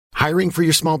Hiring for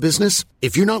your small business?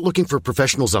 If you're not looking for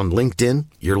professionals on LinkedIn,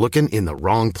 you're looking in the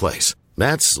wrong place.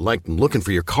 That's like looking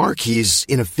for your car keys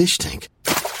in a fish tank.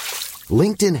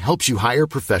 LinkedIn helps you hire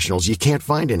professionals you can't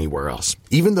find anywhere else,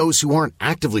 even those who aren't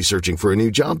actively searching for a new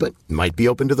job but might be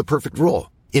open to the perfect role.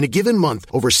 In a given month,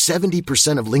 over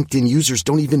 70% of LinkedIn users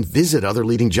don't even visit other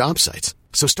leading job sites.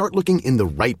 So start looking in the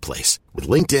right place. With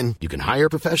LinkedIn, you can hire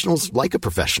professionals like a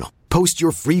professional. Post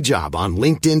your free job on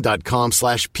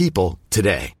linkedin.com/people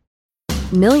today.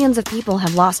 Millions of people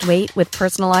have lost weight with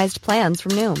personalized plans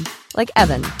from Noom. Like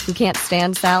Evan, who can't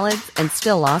stand salads and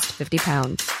still lost 50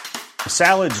 pounds.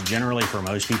 Salads generally for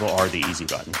most people are the easy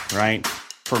button, right?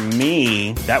 For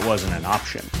me, that wasn't an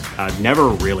option. I never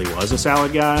really was a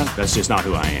salad guy. That's just not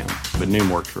who I am. But Noom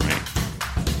worked for me.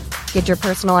 Get your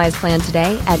personalized plan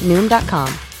today at Noom.com.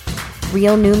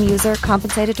 Real Noom user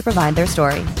compensated to provide their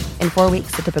story. In 4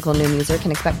 weeks, the typical Noom user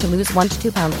can expect to lose 1 to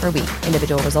 2 pounds per week.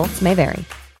 Individual results may vary.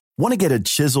 Want to get a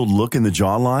chiseled look in the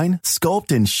jawline?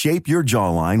 Sculpt and shape your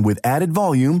jawline with added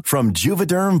volume from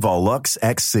Juvederm Volux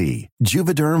XC.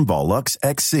 Juvederm Volux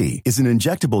XC is an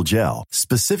injectable gel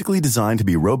specifically designed to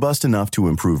be robust enough to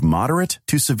improve moderate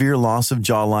to severe loss of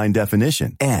jawline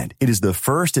definition. And it is the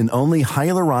first and only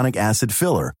hyaluronic acid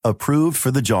filler approved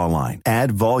for the jawline.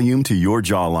 Add volume to your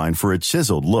jawline for a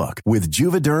chiseled look with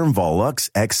Juvederm Volux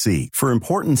XC. For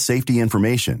important safety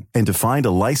information and to find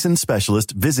a licensed specialist,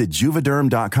 visit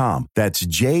juvederm.com. That's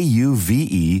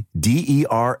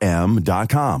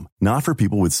JUVEDERM.com. Not for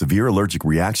people with severe allergic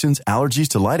reactions, allergies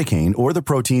to lidocaine, or the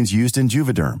proteins used in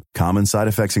Juvederm. Common side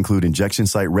effects include injection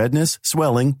site redness,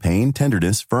 swelling, pain,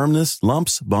 tenderness, firmness,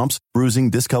 lumps, bumps, bruising,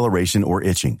 discoloration, or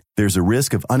itching. There's a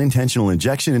risk of unintentional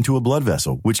injection into a blood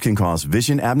vessel, which can cause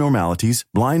vision abnormalities,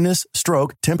 blindness,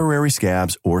 stroke, temporary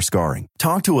scabs, or scarring.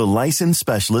 Talk to a licensed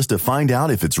specialist to find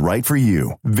out if it's right for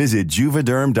you. Visit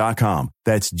Juvederm.com.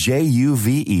 That's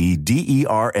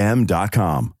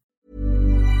JUVEDERM.com.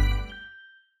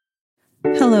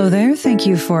 Hello there. Thank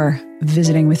you for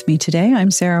visiting with me today.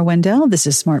 I'm Sarah Wendell. This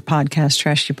is Smart Podcast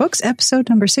Trash Your Books, episode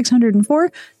number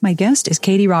 604. My guest is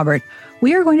Katee Robert.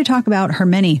 We are going to talk about her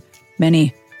many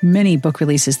book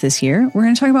releases this year. We're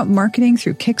going to talk about marketing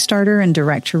through Kickstarter and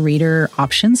direct-to-reader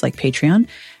options like Patreon,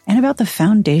 and about the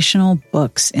foundational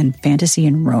books in fantasy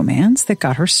and romance that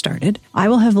got her started. I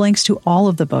will have links to all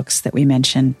of the books that we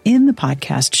mention in the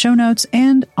podcast show notes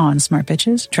and on Smart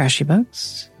Bitches,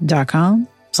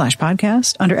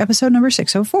 trashybooks.com/podcast under episode number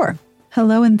 604.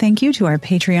 Hello and thank you to our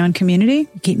Patreon community.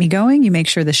 You keep me going. You make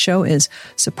sure the show is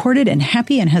supported and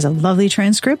happy and has a lovely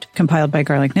transcript compiled by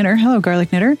Garlic Knitter. Hello,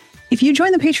 Garlic Knitter. If you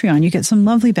join the Patreon, you get some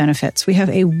lovely benefits. We have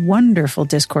a wonderful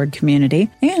Discord community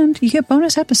and you get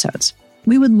bonus episodes.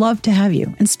 We would love to have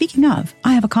you. And speaking of,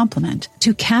 I have a compliment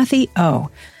to Katee O.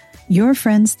 Your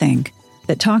friends think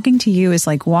that talking to you is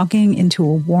like walking into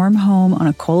a warm home on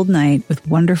a cold night with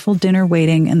wonderful dinner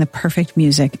waiting and the perfect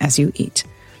music as you eat.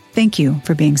 Thank you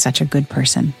for being such a good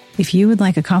person. If you would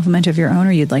like a compliment of your own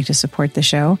or you'd like to support the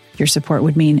show, your support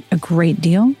would mean a great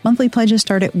deal. Monthly pledges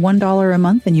start at $1 a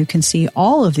month, and you can see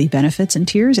all of the benefits and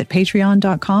tiers at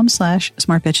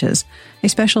patreon.com/smartbitches. A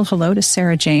special hello to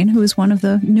Sarah Jane, who is one of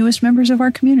the newest members of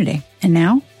our community. And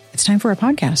now it's time for our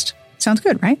podcast. Sounds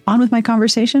good, right? On with my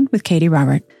conversation with Katee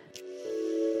Robert.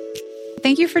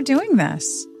 Thank you for doing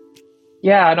this.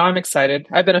 Yeah, no, I'm excited.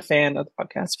 I've been a fan of the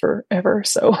podcast forever,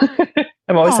 so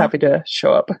I'm always happy to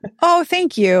show up. Oh,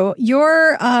 thank you.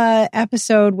 Your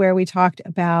episode where we talked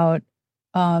about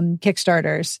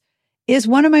Kickstarters is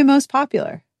one of my most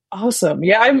popular. Awesome.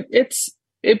 Yeah, it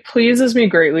pleases me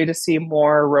greatly to see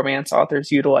more romance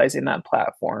authors utilizing that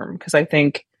platform, because I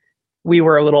think we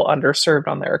were a little underserved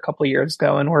on there a couple of years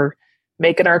ago, and we're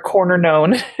making our corner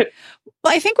known.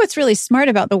 Well, I think what's really smart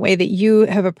about the way that you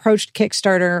have approached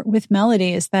Kickstarter with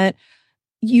Melody is that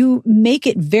you make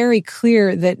it very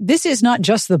clear that this is not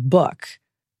just the book.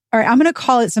 All right, I'm going to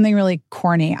call it something really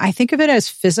corny. I think of it as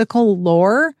physical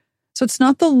lore. So it's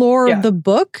not the lore of the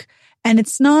book, and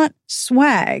it's not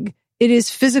swag. It is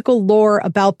physical lore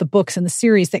about the books and the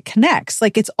series that connects.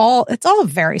 Like it's all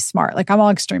very smart. Like I'm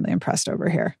all extremely impressed over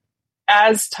here.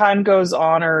 As time goes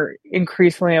on, are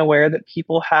increasingly aware that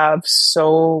people have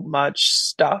so much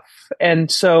stuff. And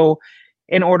so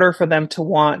in order for them to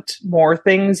want more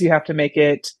things, you have to make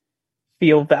it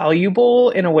feel valuable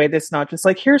in a way that's not just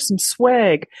like, here's some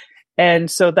swag.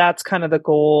 And so that's kind of the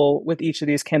goal with each of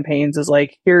these campaigns, is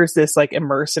like, here's this like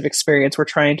immersive experience we're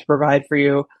trying to provide for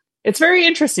you. It's very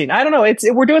interesting. I don't know.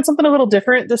 We're doing something a little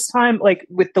different this time, like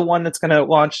with the one that's going to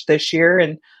launch this year.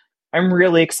 And I'm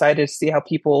really excited to see how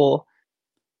people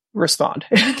respond.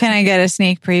 Can I get a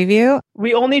sneak preview?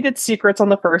 We only did secrets on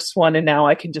the first one, and now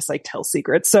I can just like tell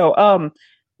secrets. So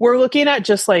we're looking at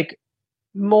just like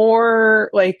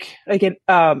more like, again,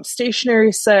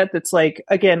 stationery set that's like,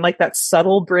 again, like that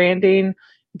subtle branding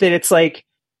that it's like,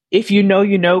 if you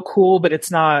know, cool, but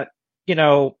it's not,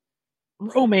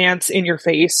 romance in your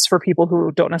face for people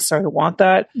who don't necessarily want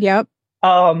that. Yep.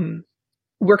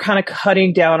 We're kind of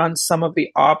cutting down on some of the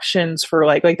options for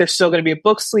like there's still going to be a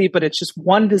book sleeve, but it's just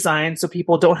one design. So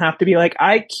people don't have to be like,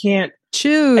 I can't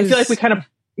choose. I feel like we kind of,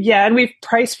 and we've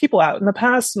priced people out in the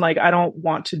past. And like, I don't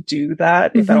want to do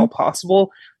that if at all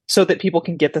possible so that people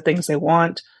can get the things they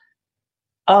want.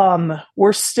 We're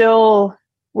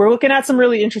looking at some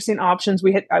really interesting options.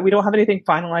 We don't have anything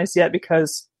finalized yet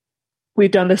because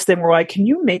we've done this thing where like, can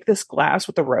you make this glass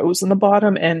with the rose in the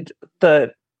bottom? And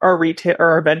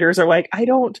our vendors are like,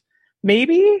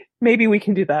 maybe we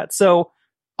can do that. So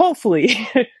hopefully,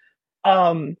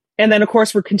 and then of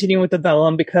course we're continuing with the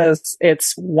vellum because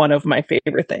it's one of my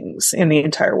favorite things in the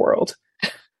entire world.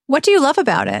 What do you love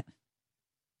about it?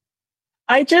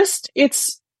 I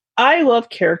love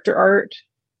character art,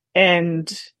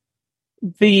 and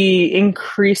the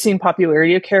increasing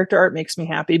popularity of character art makes me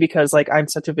happy because like I'm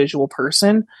such a visual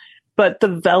person. But the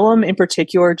vellum in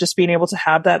particular, just being able to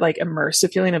have that like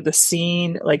immersive feeling of the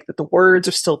scene, like that the words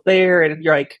are still there, and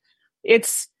you're like,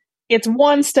 it's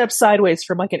one step sideways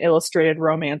from like an illustrated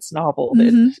romance novel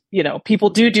that people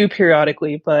do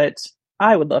periodically, but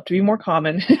I would love to be more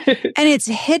common. And it's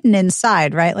hidden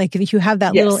inside, right? Like if you have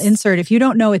that little insert, if you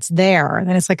don't know it's there,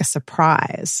 then it's like a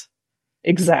surprise.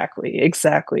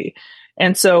 Exactly.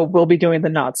 And so we'll be doing the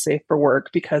not safe for work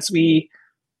because we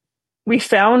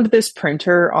found this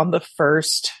printer on the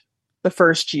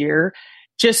first year,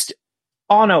 just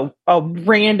on a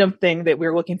random thing that we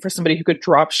were looking for somebody who could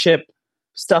drop ship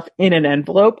stuff in an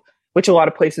envelope, which a lot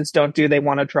of places don't do. They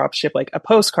want to drop ship like a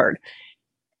postcard.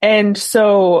 And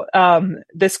so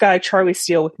this guy, Charlie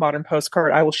Steele with Modern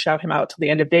Postcard, I will shout him out till the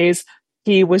end of days.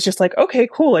 He was just like, okay,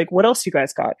 cool. Like, what else you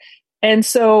guys got? And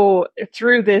so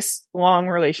through this long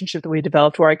relationship that we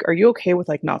developed, we're like, are you okay with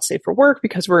like not safe for work?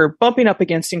 Because we're bumping up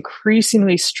against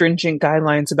increasingly stringent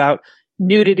guidelines about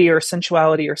nudity or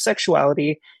sensuality or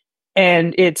sexuality.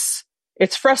 And it's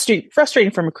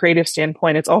frustrating from a creative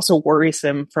standpoint. It's also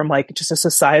worrisome from like just a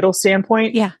societal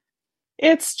standpoint. Yeah.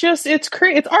 It's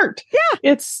art.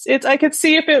 Yeah. I could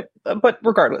see but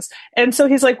regardless. And so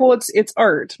he's like, well, it's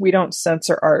art. We don't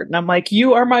censor art. And I'm like,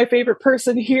 you are my favorite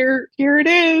person here. Here it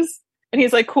is. And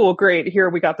he's like, cool, great. Here,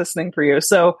 we got this thing for you.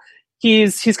 So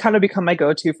he's kind of become my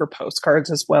go-to for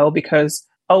postcards as well, because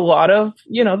a lot of,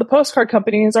 the postcard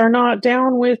companies are not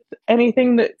down with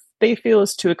anything that they feel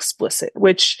is too explicit,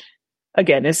 which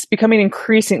again is becoming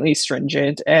increasingly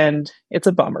stringent, and it's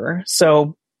a bummer.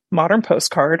 So Modern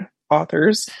Postcard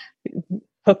authors,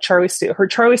 hook Charlie Steele.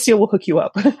 Charlie Steele will hook you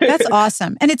up. That's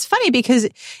awesome. And it's funny because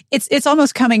it's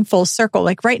almost coming full circle.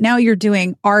 Like right now you're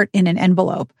doing art in an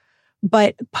envelope,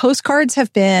 but postcards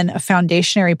have been a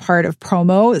foundationary part of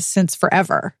promo since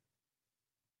forever.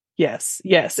 Yes.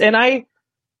 And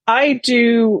I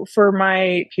do, for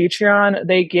my Patreon,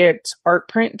 they get art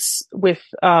prints with,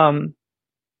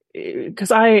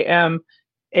 because I am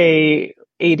a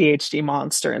ADHD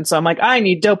monster. And so I'm like, I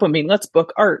need dopamine. Let's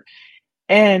book art.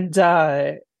 And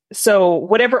so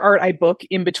whatever art I book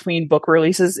in between book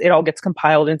releases, it all gets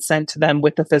compiled and sent to them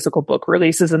with the physical book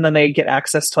releases. And then they get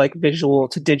access to like visual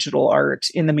to digital art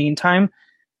in the meantime.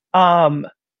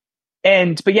 But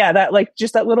yeah, that like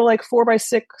just that little like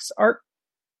 4x6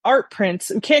 art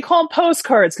prints. We can't call them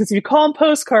postcards, because if you call them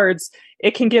postcards,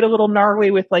 it can get a little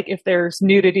gnarly with like if there's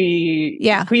nudity.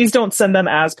 Yeah. Please don't send them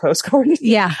as postcards.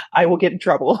 Yeah. I will get in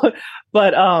trouble.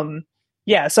 But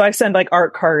yeah, so I send like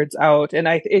art cards out, and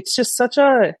it's just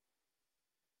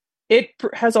it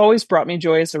has always brought me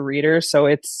joy as a reader. So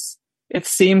it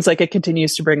seems like it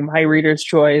continues to bring my readers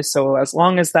joy. So as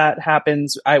long as that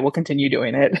happens, I will continue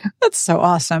doing it. That's so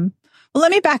awesome. Well,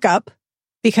 let me back up,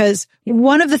 because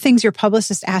one of the things your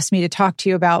publicist asked me to talk to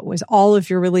you about was all of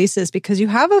your releases, because you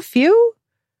have a few.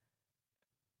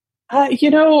 You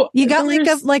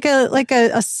got like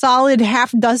a solid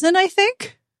half dozen, I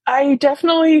think. I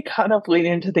definitely kind of lean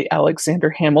into the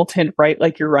Alexander Hamilton, right?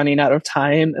 Like you're running out of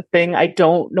time thing. I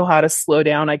don't know how to slow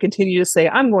down. I continue to say,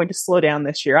 I'm going to slow down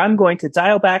this year. I'm going to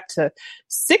dial back to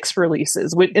 6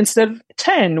 releases instead of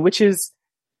 10, which is,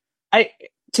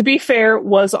 to be fair,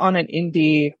 was on an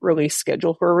indie release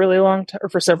schedule for a really long time, or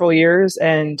for several years.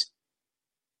 And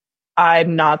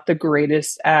I'm not the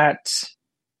greatest at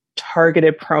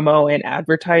targeted promo and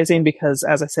advertising, because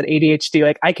as I said, ADHD,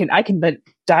 like I can then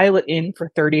dial it in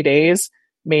for 30 days,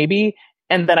 maybe,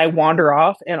 and then I wander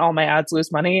off and all my ads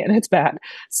lose money and it's bad.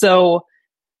 So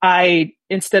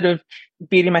instead of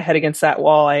beating my head against that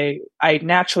wall. I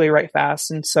naturally write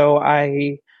fast. And so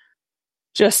I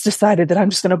just decided that I'm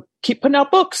just going to keep putting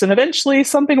out books and eventually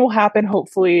something will happen,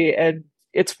 hopefully. And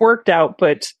it's worked out,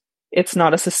 but it's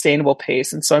not a sustainable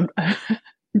pace. And so I'm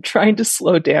trying to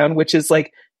slow down, which is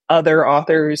like other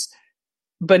authors'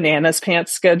 bananas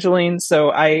pants scheduling.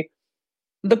 So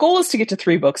the goal is to get to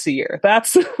 3 books a year.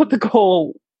 That's the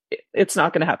goal. It's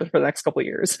not going to happen for the next couple of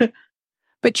years.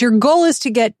 But your goal is to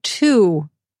get to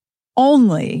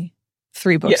only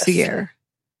 3 books a year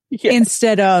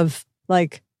instead of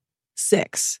like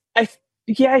 6. I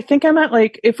think I'm at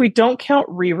like, if we don't count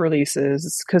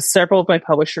re-releases, because several of my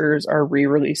publishers are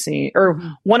re-releasing, or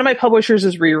one of my publishers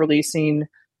is re-releasing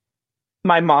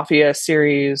my Mafia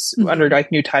series under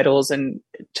like new titles and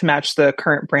to match the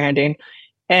current branding.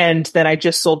 And then I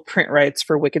just sold print rights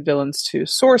for Wicked Villains to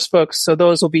Source Books. So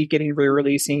those will be getting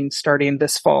re-releasing starting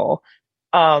this fall.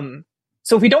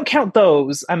 So if we don't count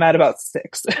those, I'm at about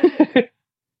 6.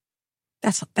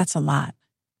 That's a lot.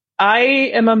 I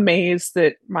am amazed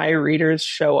that my readers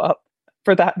show up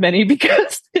for that many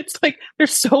because it's like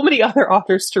there's so many other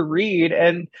authors to read.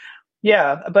 And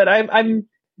yeah, but I'm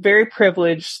very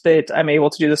privileged that I'm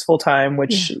able to do this full time,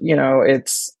 which, you know,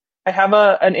 I have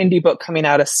an indie book coming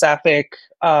out, a sapphic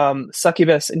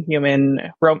succubus and human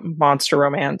monster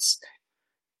romance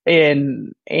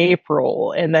in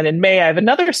April. And then in May, I have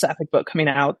another sapphic book coming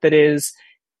out that is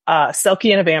Selkie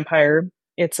and a Vampire.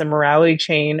 It's a morality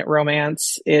chain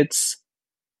romance. It's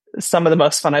some of the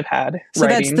most fun I've had writing.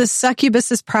 That's the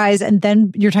Succubus's Prize. And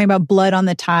then you're talking about Blood on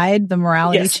the Tide, the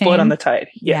morality chain? Blood on the Tide.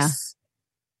 Yes.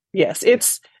 Yeah. Yes.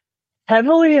 It's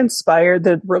heavily inspired.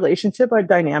 The relationship or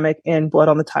dynamic in Blood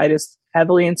on the Tide is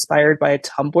heavily inspired by a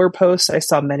Tumblr post I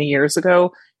saw many years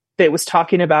ago that was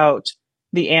talking about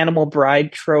the animal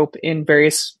bride trope in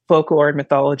various folklore and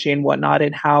mythology and whatnot,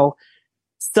 and how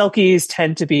Selkies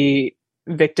tend to be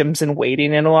victims in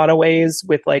waiting in a lot of ways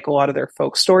with like a lot of their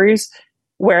folk stories,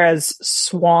 whereas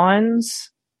swans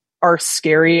are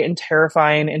scary and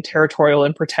terrifying and territorial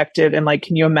and protective. And like,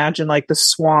 can you imagine like the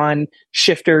swan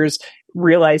shifters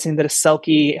realizing that a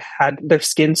Selkie had their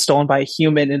skin stolen by a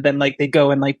human, and then like they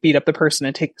go and like beat up the person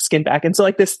and take the skin back? And so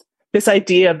like this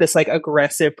idea of this like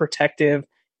aggressive, protective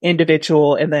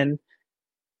individual, and then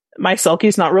my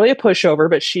Selkie's not really a pushover,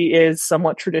 but she is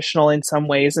somewhat traditional in some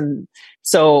ways. And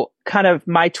so kind of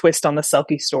my twist on the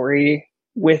Selkie story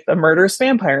with a murderous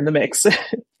vampire in the mix.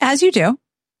 As you do.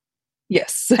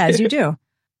 Yes. As you do.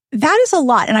 That is a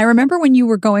lot. And I remember when you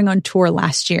were going on tour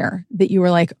last year that you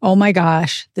were like, oh my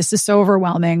gosh, this is so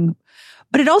overwhelming.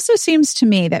 But it also seems to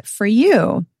me that for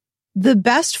you, the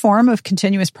best form of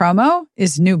continuous promo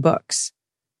is new books.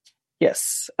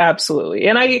 Yes, absolutely.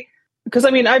 And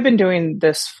I've been doing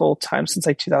this full time since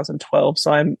like 2012.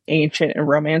 So I'm ancient in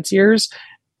romance years,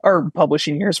 or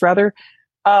publishing years rather.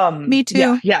 Me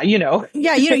too. Yeah, you know.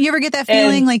 Yeah, you ever get that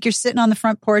feeling like you're sitting on the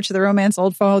front porch of the Romance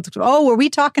Old Folks? Oh, were we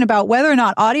talking about whether or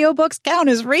not audiobooks count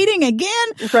as reading again?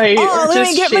 Right. Oh, let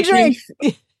me get my drink.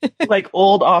 Like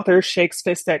old author shakes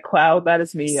fist at cloud. That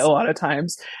is me a lot of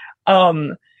times.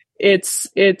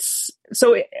 It's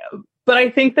so, but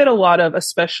I think that a lot of,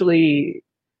 especially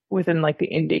within like the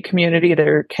indie community,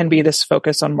 there can be this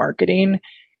focus on marketing.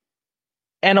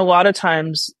 And a lot of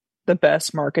times the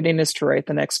best marketing is to write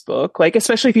the next book. Like,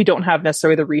 especially if you don't have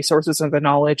necessarily the resources or the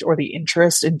knowledge or the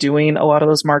interest in doing a lot of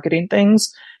those marketing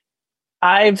things.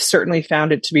 I've certainly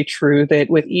found it to be true that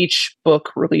with each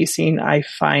book releasing, I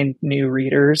find new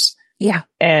readers. Yeah.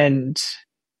 And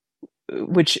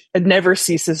which never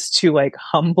ceases to like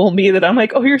humble me that I'm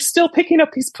like, oh, you're still picking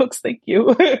up these books. Thank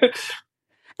you.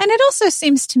 And it also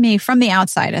seems to me from the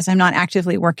outside, as I'm not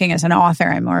actively working as an author,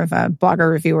 I'm more of a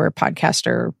blogger, reviewer,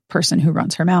 podcaster, person who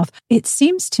runs her mouth. It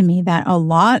seems to me that a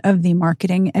lot of the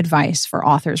marketing advice for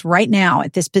authors right now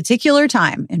at this particular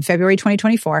time in February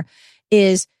 2024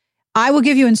 is, I will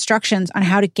give you instructions on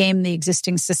how to game the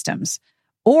existing systems.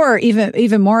 Or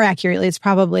even more accurately, it's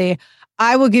probably,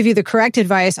 I will give you the correct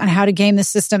advice on how to game the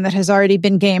system that has already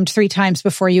been gamed 3 times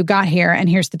before you got here. And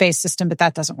here's the base system, but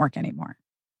that doesn't work anymore.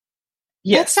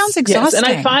 Yes, that sounds exhausting. Yes.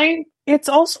 And I find it's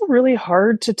also really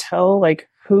hard to tell like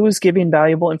who's giving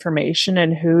valuable information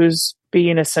and who's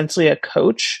being essentially a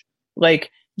coach.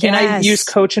 Like, and I use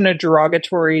coach in a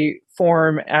derogatory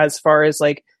form as far as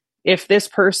like, if this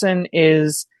person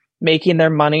is making their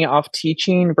money off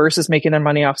teaching versus making their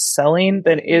money off selling,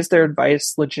 then is their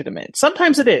advice legitimate?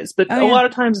 Sometimes it is, but a lot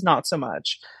of times not so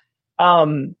much.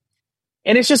 And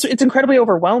it's incredibly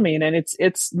overwhelming, and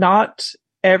it's not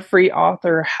every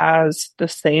author has the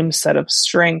same set of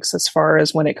strengths as far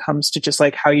as when it comes to just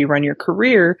like how you run your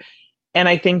career. And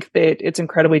I think that it's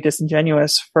incredibly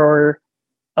disingenuous for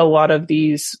a lot of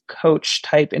these coach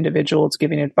type individuals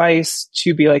giving advice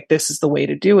to be like, this is the way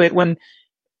to do it, when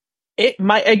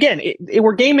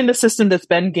we're gaming the system that's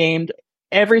been gamed.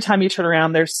 Every time you turn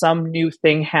around, there's some new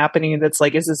thing happening that's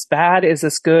like, is this bad? Is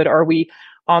this good? Are we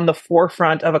on the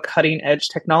forefront of a cutting edge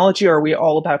technology? Or are we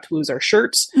all about to lose our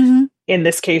shirts? Mm-hmm. In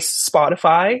this case,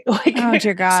 Spotify. Like, oh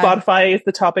dear God. Spotify is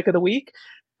the topic of the week.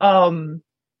 And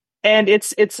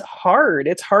it's hard.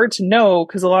 It's hard to know,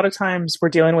 because a lot of times we're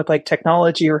dealing with like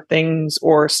technology or things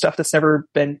or stuff that's never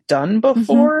been done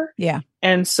before. Mm-hmm. Yeah.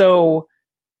 And so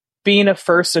being a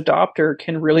first adopter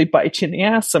can really bite you in the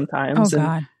ass sometimes. Oh and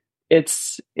God.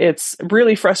 it's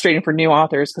really frustrating for new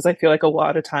authors, because I feel like a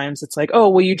lot of times it's like, oh,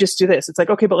 well, you just do this. It's like,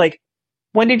 okay, but like,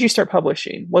 when did you start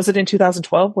publishing? Was it in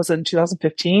 2012? Was it in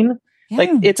 2015? Yeah. Like,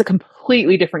 it's a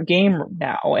completely different game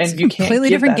now, and you can't completely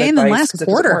different game than last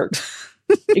quarter.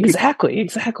 Exactly.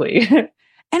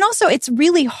 And also, it's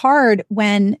really hard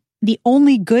when the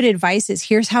only good advice is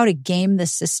here's how to game the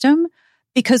system,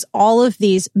 because all of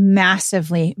these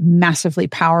massively, massively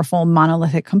powerful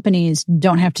monolithic companies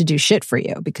don't have to do shit for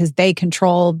you, because they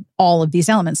control all of these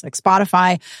elements, like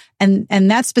Spotify. And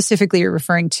that's specifically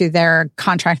referring to their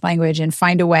contract language and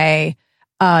Find a Way,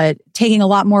 taking a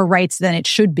lot more rights than it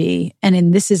should be.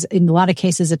 And this is in a lot of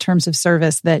cases, a terms of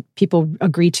service that people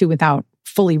agree to without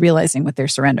fully realizing what they're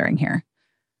surrendering here.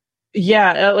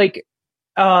 Yeah.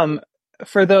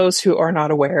 For those who are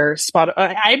not aware,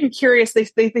 I'm curious.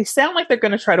 They sound like they're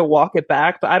going to try to walk it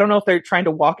back, but I don't know if they're trying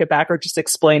to walk it back or just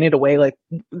explain it away. Like,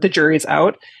 the jury's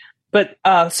out. But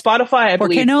Spotify, I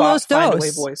believe, bought Find a Way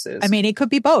Voices. I mean, it could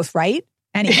be both, right?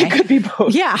 Anyway, it could be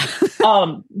both. Yeah.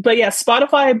 But yeah,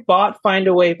 Spotify bought Find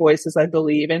a Way Voices, I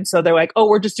believe, and so they're like, oh,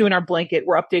 we're just doing our blanket.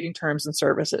 We're updating terms and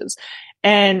services,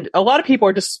 and a lot of people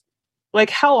are just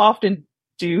like, how often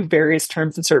do various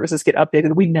terms and services get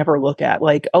updated? We never look at,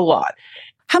 like, a lot.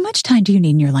 How much time do you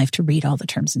need in your life to read all the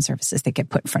terms and services that get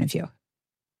put in front of you?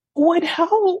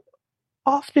 How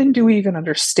often do we even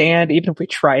understand, even if we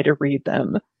try to read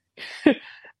them?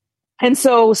 And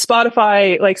so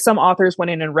Spotify, like, some authors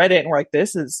went in and read it and were like,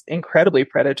 this is incredibly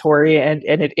predatory. And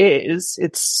it is.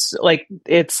 It's like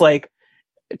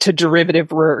to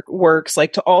derivative works,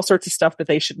 like to all sorts of stuff that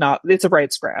they should not. It's a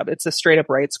rights grab. It's a straight up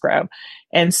rights grab.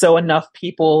 And so enough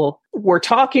people were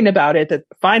talking about it that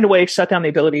Find a Way shut down the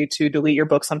ability to delete your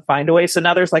books on Find a Way. So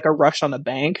now there's like a rush on the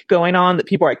bank going on that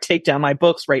people are like, take down my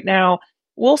books right now.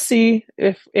 We'll see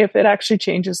if it actually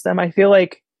changes them. I feel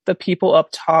like the people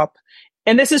up top,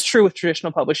 and this is true with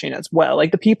traditional publishing as well,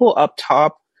 like the people up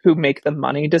top who make the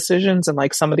money decisions and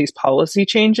like some of these policy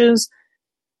changes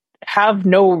have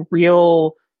no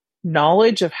real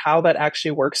knowledge of how that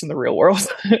actually works in the real world.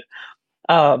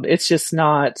 It's just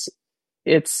not,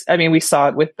 I mean, we saw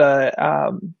it with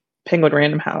the Penguin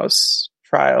Random House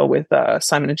trial with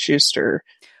Simon & Schuster,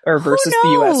 or versus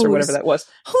the US, or whatever that was.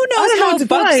 Who knows how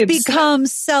books become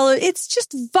seller? It's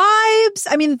just vibes.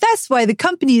 I mean, that's why the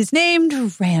company is named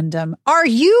Random. Are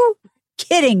you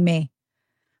kidding me?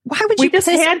 Why would you? We just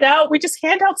hand out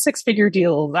 6-figure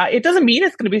deals. It doesn't mean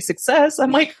it's going to be a success.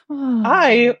 I'm like,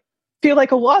 I feel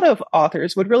like a lot of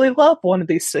authors would really love one of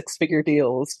these 6-figure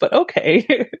deals, but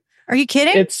okay. Are you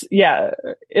kidding?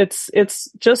 It's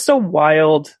just a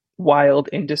wild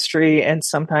industry. And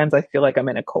sometimes I feel like I'm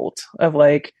in a cult of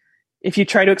like, if you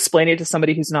try to explain it to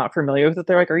somebody who's not familiar with it,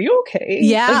 they're like, are you okay?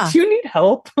 Yeah. Like, do you need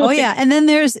help? Oh yeah. And then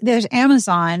there's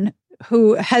Amazon,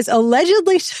 who has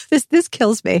allegedly, this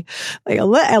kills me. Like,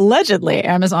 allegedly,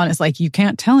 Amazon is like, you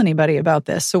can't tell anybody about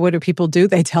this. So what do people do?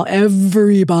 They tell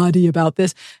everybody about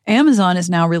this. Amazon is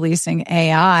now releasing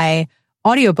AI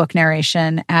audiobook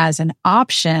narration as an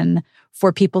option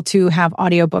for people to have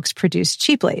audiobooks produced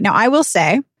cheaply. Now, I will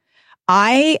say,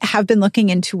 I have been looking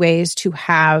into ways to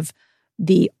have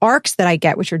the ARCs that I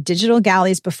get, which are digital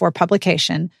galleys before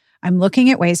publication. I'm looking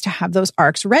at ways to have those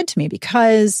ARCs read to me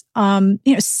because,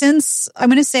 since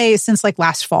like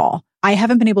last fall, I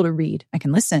haven't been able to read. I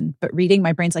can listen, but reading,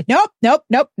 my brain's like, nope. And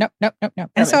that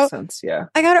makes sense, yeah.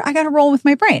 I gotta roll with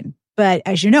my brain. But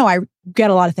as you know, I get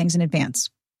a lot of things in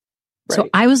advance. Right. So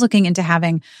I was looking into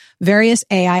having various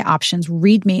AI options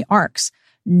read me ARCs.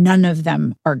 None of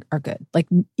them are good. Like,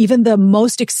 even the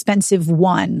most expensive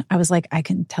one, I was like, I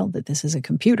can tell that this is a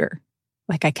computer.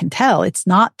 Like, I can tell it's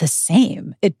not the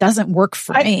same. It doesn't work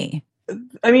for me.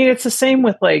 I mean, it's the same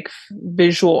with like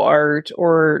visual art,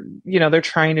 or, they're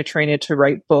trying to train it to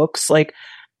write books. Like,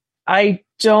 I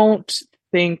don't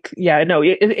think,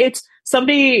 it's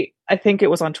somebody, I think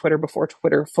it was on Twitter before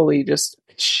Twitter fully just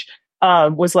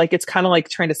was like, it's kind of like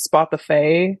trying to spot the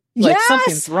fae. Like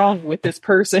something's wrong with this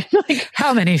person. Like,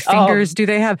 how many fingers do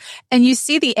they have? And you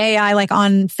see the AI like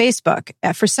on Facebook.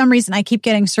 For some reason, I keep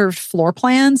getting served floor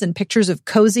plans and pictures of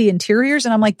cozy interiors.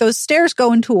 And I'm like, those stairs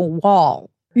go into a wall.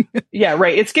 Yeah,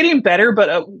 right. It's getting better.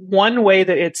 But one way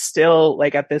that it's still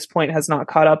like at this point has not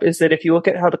caught up is that if you look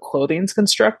at how the clothing's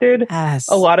constructed, a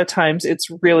lot of times it's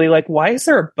really like, why is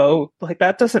there a boat? Like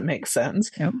that doesn't make sense.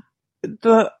 Yep.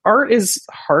 The art is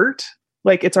heart,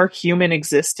 like it's our human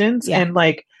existence. And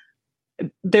like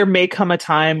there may come a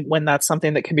time when that's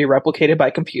something that can be replicated by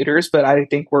computers, but I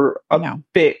think we're a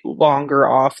bit longer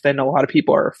off than a lot of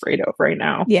people are afraid of right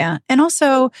now. Yeah. And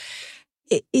also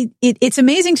it's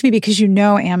amazing to me because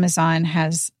Amazon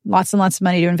has lots and lots of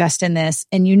money to invest in this,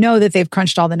 and that they've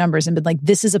crunched all the numbers and been like,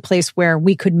 this is a place where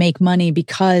we could make money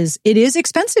because it is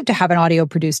expensive to have an audio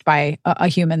produced by a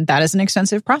human. That is an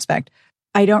expensive prospect.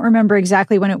 I don't remember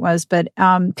exactly when it was, but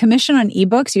commission on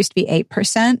ebooks used to be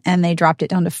 8% and they dropped it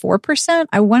down to 4%.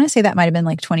 I want to say that might have been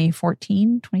like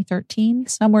 2014, 2013,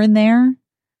 somewhere in there.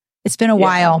 It's been a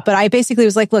while, but I basically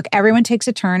was like, look, everyone takes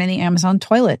a turn in the Amazon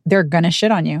toilet. They're going to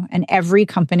shit on you. And every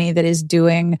company that is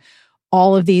doing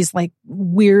all of these like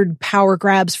weird power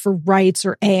grabs for rights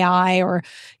or AI or,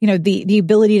 the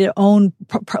ability to own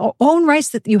rights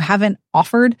that you haven't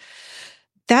offered,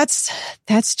 that's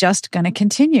just going to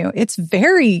continue.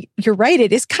 You're right.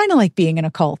 It is kind of like being in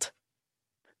a cult.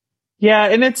 Yeah.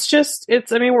 And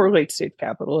we're late stage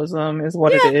capitalism is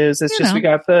what it is. It's just, we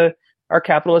got our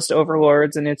capitalist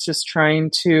overlords, and it's just trying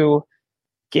to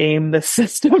game the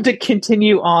system to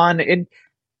continue on. And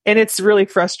it's really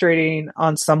frustrating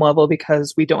on some level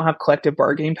because we don't have collective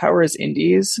bargaining power as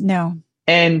indies. No.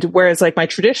 And whereas like my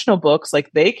traditional books, like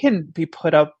they can be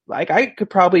put up, like I could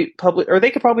probably publish, or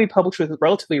they could probably be published with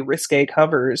relatively risque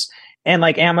covers, and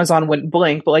like Amazon wouldn't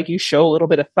blink, but like you show a little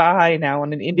bit of thigh now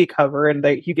on an indie cover and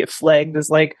you get flagged as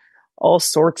like all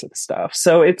sorts of stuff.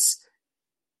 So it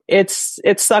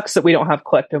sucks that we don't have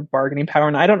collective bargaining power,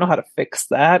 and I don't know how to fix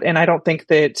that. And I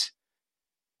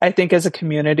think as a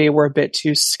community, we're a bit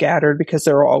too scattered because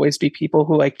there will always be people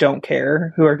who like don't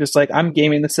care, who are just like, I'm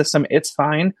gaming the system. It's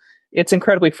fine. It's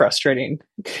incredibly frustrating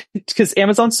because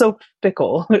Amazon's so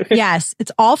fickle. Yes,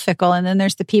 it's all fickle. And then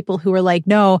there's the people who are like,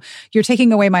 no, you're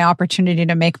taking away my opportunity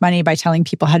to make money by telling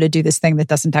people how to do this thing that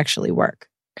doesn't actually work.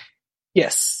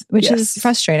 Yes. Which is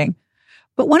frustrating.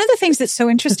 But one of the things that's so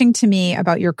interesting to me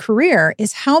about your career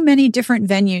is how many different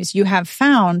venues you have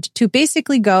found to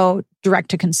basically go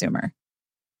direct to consumer.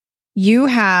 You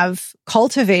have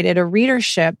cultivated a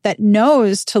readership that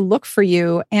knows to look for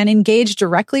you and engage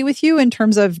directly with you in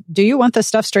terms of, do you want the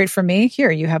stuff straight from me?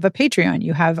 Here, you have a Patreon,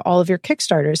 you have all of your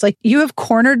Kickstarters. Like you have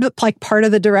cornered like part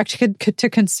of the direct to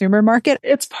consumer market.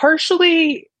 It's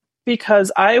partially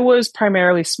because I was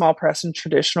primarily small press and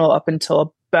traditional up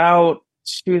until about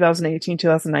 2018,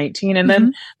 2019. And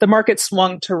then the market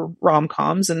swung to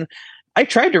rom-coms, and I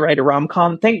tried to write a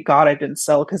rom-com. Thank God I didn't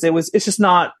sell because it's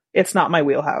not my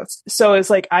wheelhouse. So it's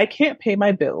like, I can't pay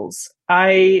my bills.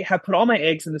 I have put all my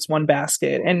eggs in this one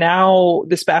basket, and now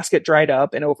this basket dried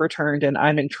up and overturned and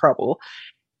I'm in trouble.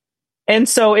 And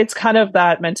so it's kind of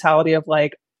that mentality of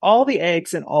like all the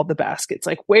eggs in all the baskets.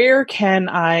 Like, where can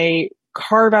I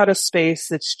carve out a space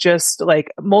that's just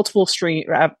like multiple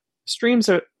streams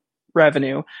of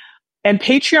revenue? And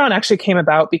Patreon actually came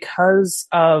about because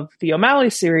of the O'Malley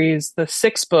series, the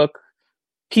 6th book.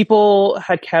 People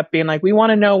had kept being like, we want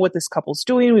to know what this couple's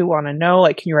doing. We want to know,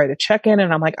 like, can you write a check-in?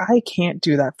 And I'm like, I can't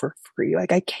do that for free.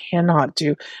 Like, I cannot,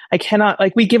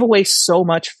 like, we give away so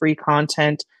much free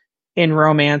content in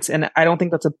romance. And I don't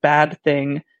think that's a bad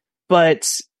thing, but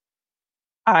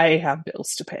I have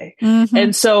bills to pay.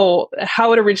 And so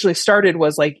how it originally started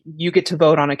was like, you get to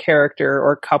vote on a character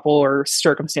or couple or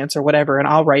circumstance or whatever, and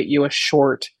I'll write you a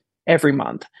short every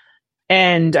month.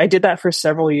 And I did that for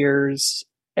several years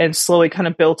and slowly kind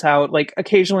of built out, like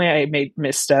occasionally I made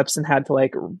missteps and had to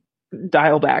like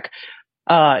dial back.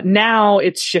 Now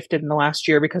it's shifted in the last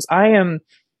year because I am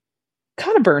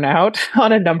kind of burnt out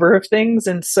on a number of things.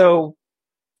 And so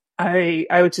I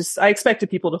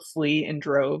expected people to flee in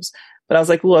droves, but I was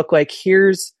like, look, like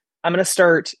I'm going to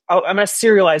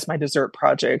serialize my dessert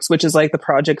projects, which is like the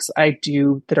projects I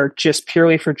do that are just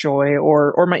purely for joy,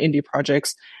 or my indie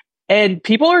projects. And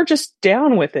people are just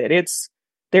down with it.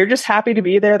 They're just happy to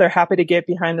be there. They're happy to get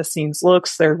behind the scenes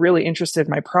looks. They're really interested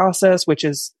in my process, which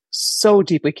is so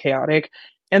deeply chaotic.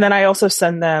 And then I also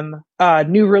send them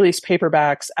new release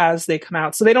paperbacks as they come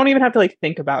out. So they don't even have to like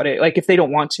think about it. Like if they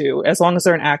don't want to, as long as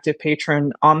they're an active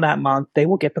patron on that month, they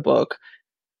will get the book.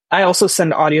 I also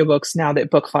send audiobooks now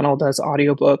that BookFunnel does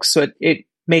audiobooks. So it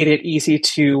made it easy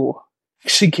to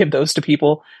actually give those to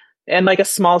people. and like a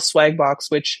small swag box,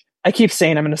 which I keep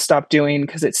saying I'm going to stop doing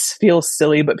because it feels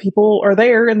silly, but people are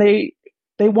there and they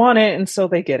want it, and so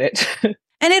they get it.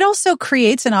 And it also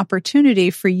creates an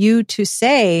opportunity for you to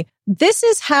say, this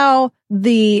is how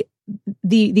the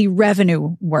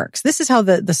revenue works. This is how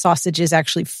the sausage is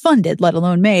actually funded, let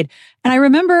alone made. And I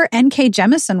remember N.K.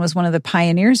 Jemisin was one of the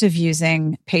pioneers of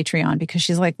using Patreon, because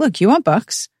she's like, look, you want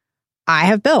books? I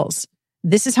have bills.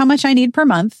 This is how much I need per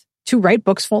month to write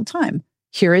books full time.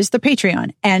 Here is the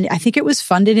Patreon. And I think it was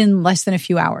funded in less than a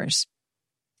few hours.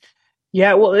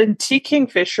 Yeah, well, and T.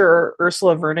 Kingfisher,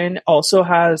 Ursula Vernon, also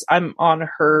has, I'm on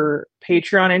her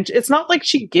Patreon, and it's not like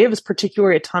she gives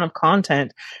particularly a ton of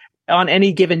content on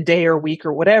any given day or week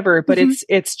or whatever, but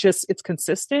it's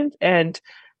consistent. And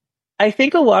I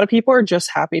think a lot of people are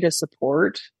just happy to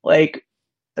support. Like,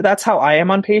 that's how I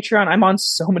am on Patreon. I'm on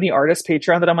so many artists'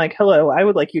 Patreon that I'm like, hello, I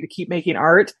would like you to keep making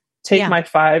art. Take my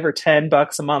 $5 or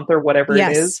 $10 a month or whatever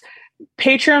it is.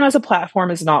 Patreon as a platform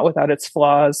is not without its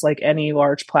flaws, like any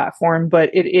large platform,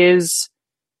 but it is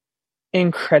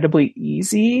incredibly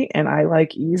easy, and I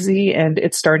like easy, and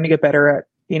it's starting to get better at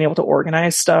being able to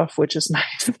organize stuff, which is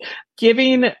nice.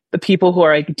 Giving the people who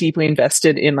are like deeply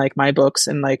invested in like my books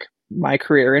and like my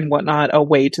career and whatnot a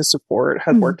way to support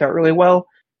has worked out really well.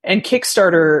 And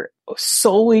Kickstarter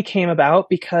solely came about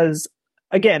because,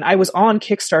 again, I was on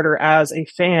Kickstarter as a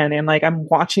fan, and like I'm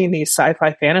watching these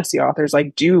sci-fi fantasy authors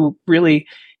like do really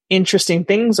interesting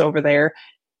things over there.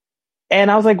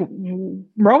 And I was like,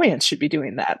 romance should be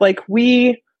doing that. Like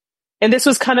and this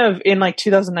was kind of in like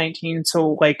 2019.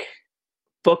 So like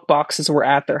book boxes were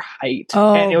at their height.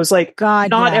 And it was like,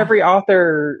 not every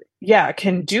author,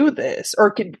 can do this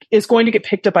or is going to get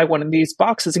picked up by one of these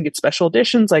boxes and get special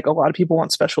editions. Like a lot of people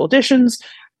want special editions.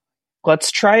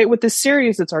 Let's try it with this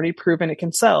series that's already proven it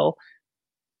can sell.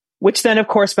 Which then, of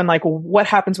course, been like, what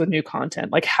happens with new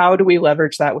content? Like, how do we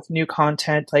leverage that with new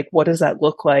content? Like, what does that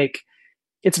look like?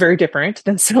 It's very different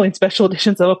than selling special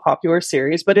editions of a popular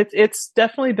series, but it's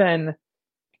definitely been,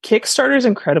 Kickstarter is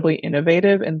incredibly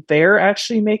innovative, and they're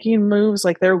actually making moves.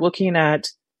 Like, they're looking at,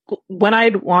 when I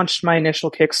launched my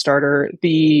initial Kickstarter,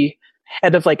 the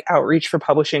head of like outreach for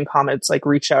publishing comments like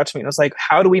reached out to me and was like,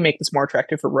 how do we make this more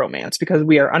attractive for romance? Because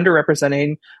we are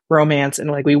underrepresenting romance, and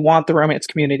like we want the romance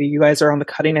community. You guys are on the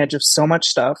cutting edge of so much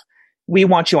stuff. We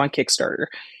want you on Kickstarter.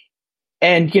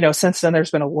 And, since then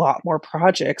there's been a lot more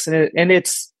projects, and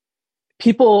it's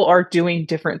people are doing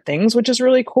different things, which is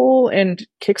really cool. And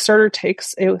Kickstarter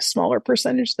takes a smaller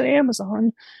percentage than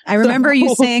Amazon. I remember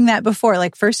you saying that before,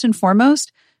 like, first and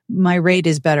foremost, my rate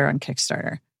is better on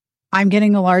Kickstarter. I'm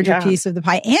getting a larger piece of the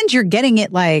pie, and you're getting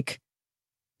it like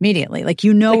immediately. Like, what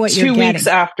you're getting. 2 weeks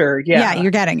after. Yeah, you're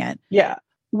getting it. Yeah.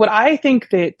 What I think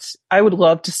that I would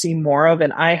love to see more of,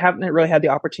 and I haven't really had the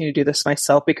opportunity to do this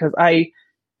myself because I've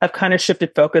kind of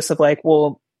shifted focus of like,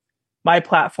 well, my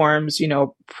platform's,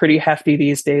 pretty hefty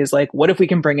these days. Like, what if we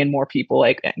can bring in more people,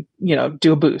 like,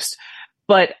 do a boost?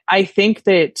 But I think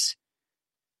that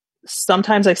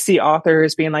sometimes I see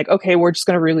authors being like, okay, we're just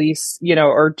going to release,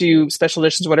 or do special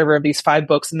editions, whatever, of these 5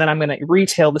 books. And then I'm going to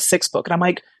retail the 6th book. And I'm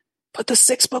like, put the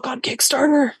 6th book on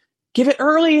Kickstarter, give it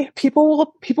early.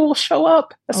 People will show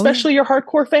up, especially your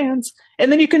hardcore fans.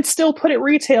 And then you can still put it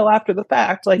retail after the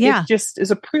fact. Like, it just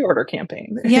is a pre-order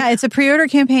campaign. Yeah, it's a pre-order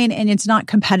campaign, and it's not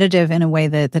competitive in a way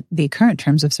that the current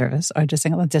terms of service are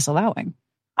disallowing.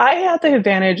 I had the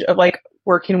advantage of like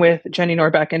working with Jenny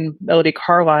Norbeck and Melody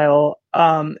Carlisle.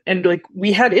 And like,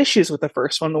 we had issues with the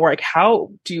first one where like,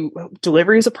 how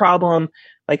delivery is a problem.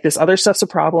 Like, this other stuff's a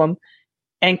problem.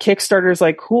 And Kickstarter's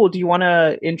like, cool, do you want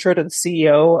to intro to the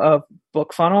CEO of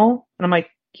BookFunnel? And I'm like,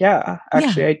 yeah,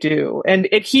 actually I do. And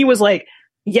he was like,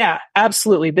 yeah,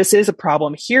 absolutely. This is a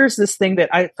problem. Here's this thing that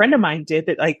a friend of mine did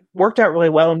that like worked out really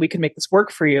well, and we can make this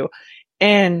work for you.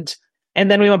 And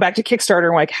then we went back to Kickstarter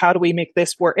and like, how do we make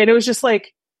this work? And it was just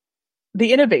like,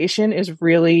 the innovation is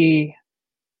really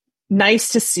nice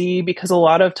to see, because a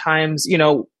lot of times,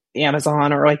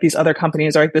 Amazon or like these other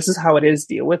companies are like, this is how it is,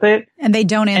 deal with it. And they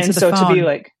don't answer the phone. So to be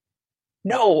like,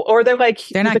 no, or they're like,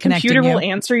 the computer will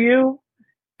answer you.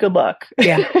 Good luck.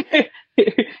 Yeah.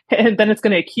 And then it's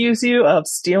going to accuse you of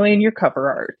stealing your cover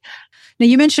art. Now,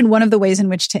 you mentioned one of the ways in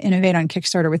which to innovate on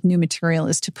Kickstarter with new material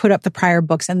is to put up the prior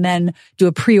books and then do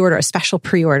a pre-order, a special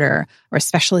pre-order or a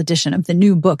special edition of the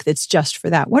new book that's just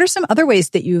for that. What are some other ways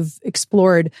that you've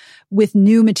explored with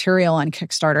new material on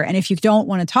Kickstarter? And if you don't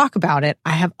want to talk about it,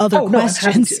 I have other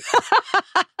questions.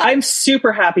 No, I'm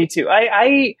super happy to.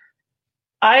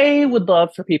 I would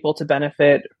love for people to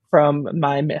benefit from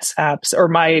my mishaps or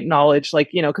my knowledge,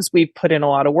 like, because we've put in a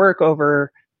lot of work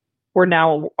over. We're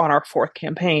now on our 4th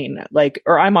campaign,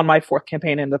 or I'm on my 4th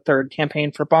campaign and the 3rd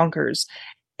campaign for Bonkers.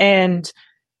 And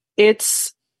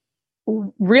it's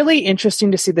really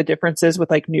interesting to see the differences with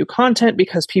like new content,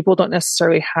 because people don't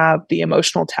necessarily have the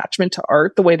emotional attachment to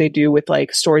art the way they do with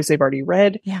like stories they've already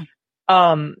read. Yeah.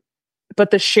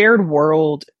 But the shared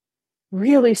world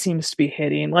really seems to be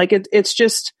hitting. Like it's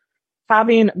just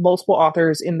having multiple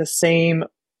authors in the same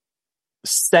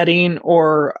setting,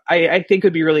 or I think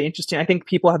would be really interesting. I think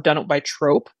people have done it by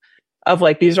trope of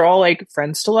like, these are all like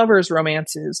friends to lovers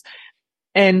romances.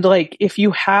 And like, if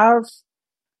you have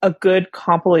a good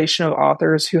compilation of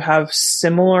authors who have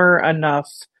similar enough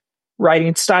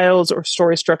writing styles or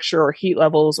story structure or heat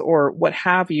levels or what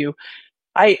have you,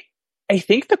 I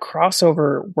think the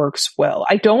crossover works well.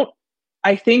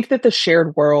 I think that the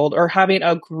shared world or having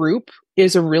a group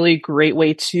is a really great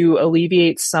way to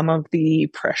alleviate some of the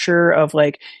pressure of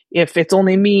like, if it's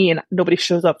only me and nobody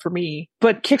shows up for me.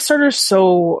 But Kickstarter is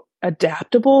so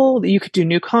adaptable that you could do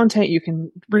new content, you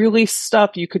can release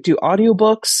stuff, you could do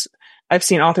audiobooks. I've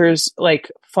seen authors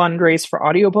like fundraise for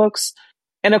audiobooks.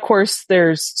 And of course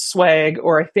there's swag,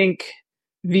 or I think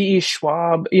V.E.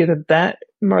 Schwab, either that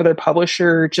or their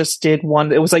publisher just did one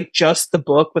that was like just the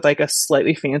book with like a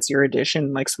slightly fancier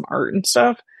edition, like some art and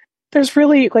stuff. There's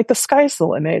really like, the sky's the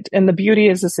limit. And the beauty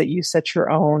is that you set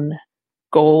your own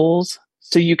goals.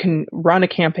 So you can run a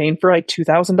campaign for like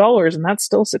 $2,000 and that's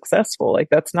still successful. Like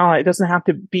it doesn't have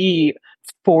to be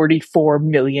 $44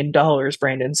 million,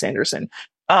 Brandon Sanderson.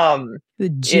 The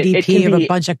GDP of a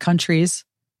bunch of countries.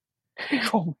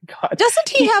 Oh my God. Doesn't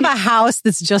he have a house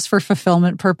that's just for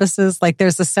fulfillment purposes? Like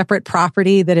there's a separate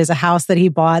property that is a house that he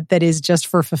bought that is just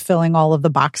for fulfilling all of the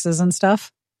boxes and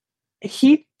stuff?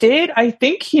 He did. I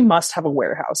think he must have a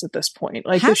warehouse at this point.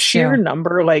 Like the sheer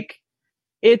number, like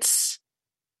it's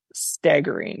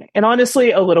staggering and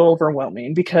honestly a little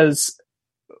overwhelming, because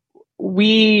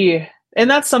and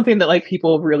that's something that like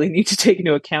people really need to take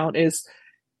into account is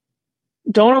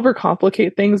don't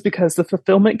overcomplicate things, because the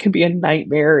fulfillment can be a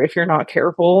nightmare if you're not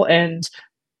careful. And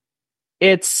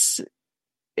it's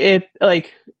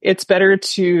better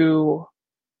to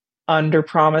under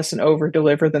promise and over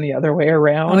deliver than the other way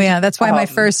around. Oh yeah. That's why my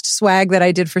first swag that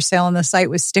I did for sale on the site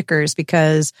was stickers,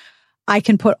 because I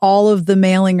can put all of the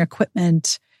mailing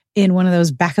equipment in one of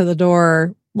those back of the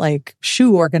door, like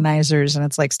shoe organizers. And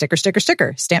it's like sticker, sticker,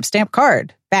 sticker, stamp, stamp,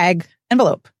 card, bag,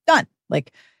 envelope, done.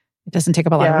 Like it doesn't take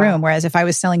up a lot of room. Whereas if I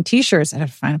was selling t-shirts, I'd have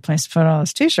to find a place to put all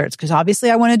those t-shirts, because obviously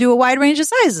I want to do a wide range of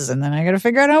sizes, and then I got to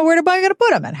figure out where am I going to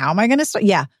put them and how am I going to start.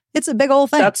 Yeah, it's a big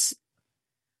old thing.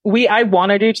 I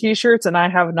want to do t-shirts, and I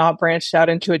have not branched out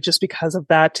into it just because of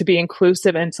that, to be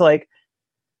inclusive and to like,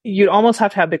 you'd almost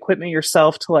have to have the equipment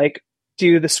yourself to like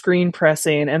do the screen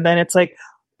pressing. And then it's like,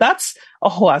 that's a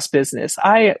whole ass business.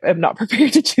 I am not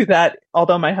prepared to do that.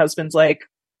 Although my husband's like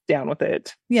down with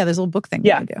it. Yeah. There's a little book thing.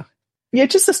 Yeah. That we do. Yeah,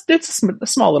 it's a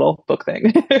small little book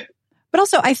thing. But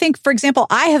also, I think, for example,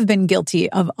 I have been guilty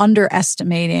of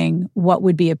underestimating what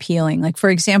would be appealing. Like, for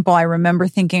example, I remember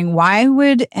thinking, why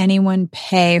would anyone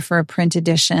pay for a print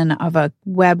edition of a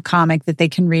web comic that they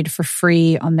can read for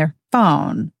free on their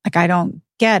phone? Like, I don't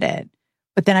get it.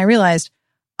 But then I realized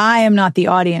I am not the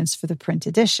audience for the print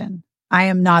edition. I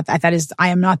am not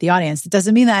the audience. It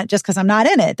doesn't mean that just because I'm not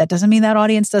in it, that doesn't mean that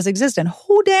audience does exist. And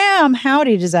who damn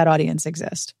howdy does that audience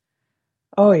exist?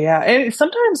 Oh, yeah. And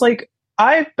sometimes, like,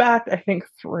 I've backed, I think,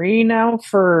 3 now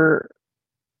for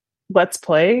Let's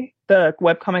Play, the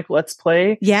webcomic Let's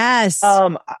Play. Yes.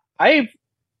 I've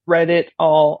read it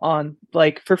all on,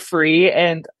 like, for free,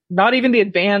 and not even the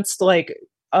advanced, like,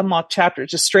 unlocked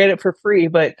chapters, just straight up for free.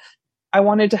 But I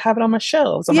wanted to have it on my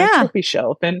shelves, on my trophy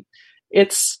shelf. And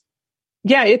it's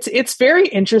very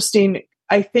interesting.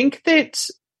 I think that...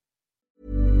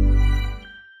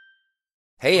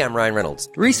 Hey, I'm Ryan Reynolds.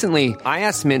 Recently, I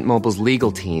asked Mint Mobile's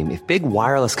legal team if big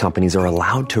wireless companies are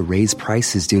allowed to raise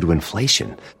prices due to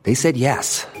inflation. They said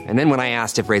yes. And then when I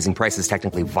asked if raising prices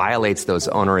technically violates those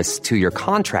onerous 2-year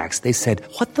contracts, they said,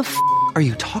 "What the f*** are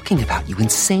you talking about, you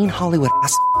insane Hollywood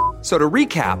ass?" So to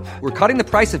recap, we're cutting the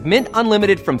price of Mint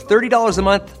Unlimited from $30 a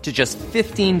month to just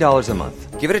 $15 a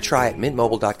month. Give it a try at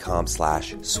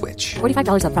mintmobile.com/switch.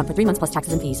 $45 up front for 3 months plus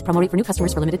taxes and fees. Promo rate for new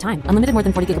customers for limited time. Unlimited more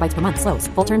than 40 gigabytes per month. Slows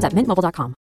full terms at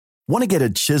mintmobile.com. Want to get a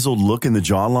chiseled look in the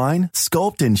jawline?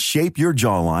 Sculpt and shape your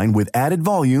jawline with added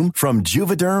volume from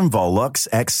Juvederm Volux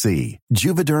XC.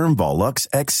 Juvederm Volux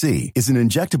XC is an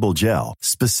injectable gel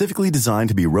specifically designed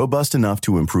to be robust enough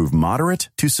to improve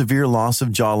moderate to severe loss of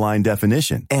jawline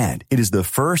definition. And it is the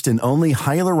first and only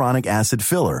hyaluronic acid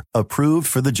filler approved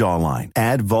for the jawline.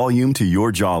 Add volume to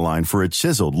your jawline for a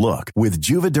chiseled look with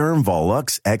Juvederm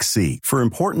Volux XC. For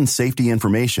important safety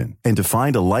information and to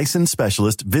find a licensed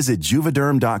specialist, visit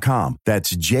Juvederm.com Juvéderm.com.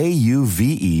 That's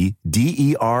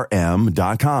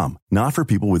Juvéderm.com. Not for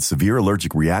people with severe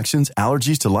allergic reactions,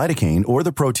 allergies to lidocaine, or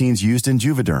the proteins used in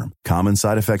Juvéderm. Common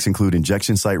side effects include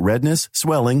injection site redness,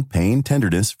 swelling, pain,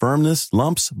 tenderness, firmness,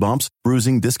 lumps, bumps,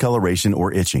 bruising, discoloration,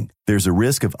 or itching. There's a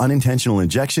risk of unintentional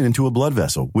injection into a blood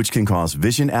vessel, which can cause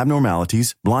vision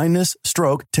abnormalities, blindness,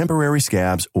 stroke, temporary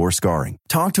scabs, or scarring.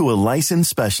 Talk to a licensed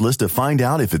specialist to find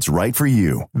out if it's right for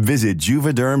you. Visit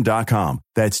Juvéderm.com.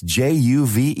 That's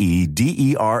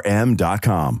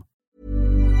Juvéderm.com.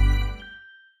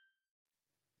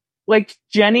 Like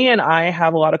Jenny and I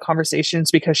have a lot of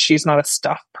conversations because she's not a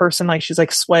stuff person. Like she's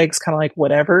like swags, kind of like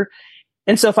whatever.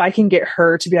 And so if I can get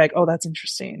her to be like, oh, that's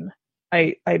interesting.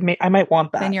 I might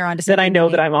want that. Then you're onto something. Then I know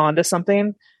that I'm onto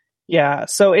something. Yeah.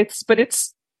 So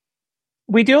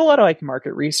we do a lot of like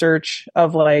market research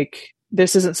of like,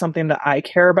 this isn't something that I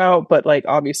care about, but like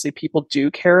obviously people do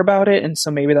care about it. And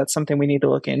so maybe that's something we need to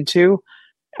look into,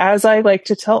 as I like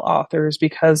to tell authors,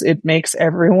 because it makes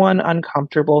everyone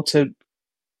uncomfortable to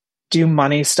do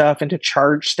money stuff and to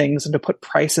charge things and to put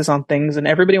prices on things. And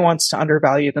everybody wants to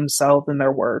undervalue themselves and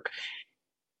their work.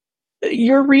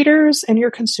 Your readers and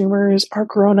your consumers are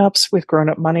grown-ups with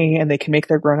grown-up money, and they can make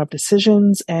their grown-up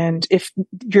decisions. And if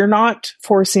you're not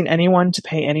forcing anyone to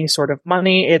pay any sort of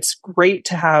money, it's great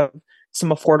to have some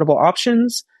affordable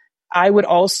options. I would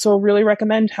also really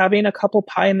recommend having a couple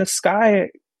pie in the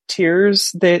sky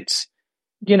tiers that,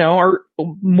 you know, are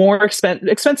more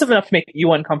expensive enough to make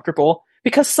you uncomfortable,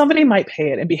 because somebody might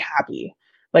pay it and be happy.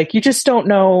 Like you just don't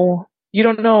know. You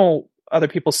don't know other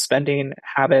people's spending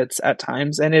habits at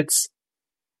times. And it's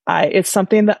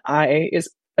something that is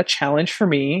a challenge for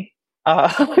me.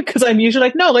 Cause I'm usually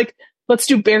like, no, like let's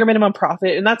do bare minimum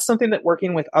profit. And that's something that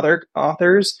working with other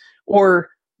authors, or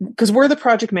because we're the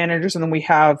project managers and then we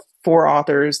have 4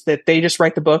 authors that they just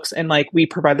write the books and like we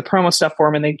provide the promo stuff for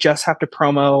them and they just have to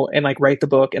promo and like write the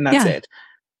book and that's it.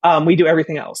 We do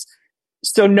everything else.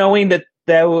 So knowing that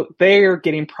they are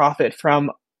getting profit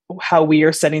from how we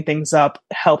are setting things up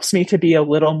helps me to be a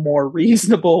little more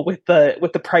reasonable with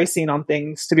the pricing on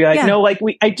things, to be like, no, like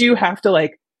I do have to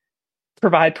like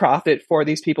provide profit for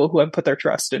these people who have put their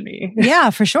trust in me. Yeah,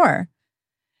 for sure.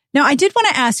 Now, I did want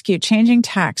to ask you, changing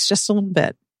tacks just a little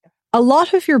bit. A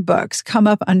lot of your books come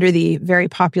up under the very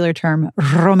popular term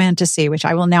romantasy, which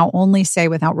I will now only say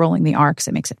without rolling the R because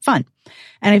it makes it fun.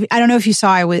 And I don't know if you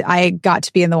saw, I got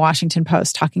to be in the Washington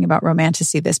Post talking about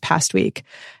romantasy this past week.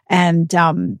 And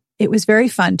it was very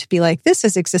fun to be like, this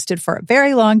has existed for a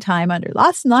very long time under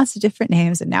lots and lots of different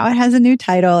names. And now it has a new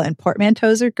title, and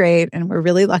portmanteaus are great. And we're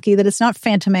really lucky that it's not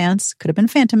Phantomance. Could have been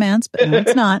Phantomance, but no,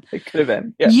 it's not. It could have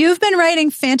been. Yeah. You've been writing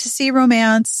fantasy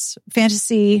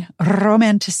romantasy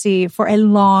for a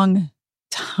long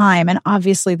time. And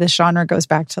obviously this genre goes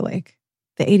back to like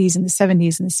the 80s and the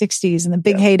 70s and the 60s and the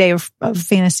big heyday of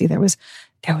fantasy. There was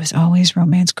always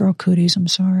romance girl cooties. I'm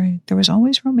sorry. There was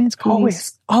always romance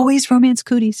cooties. Always romance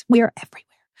cooties. We are everywhere.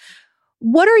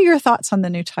 What are your thoughts on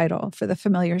the new title for the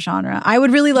familiar genre? I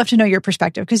would really love to know your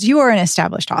perspective, because you are an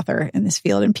established author in this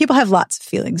field and people have lots of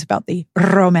feelings about the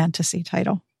romantasy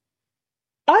title.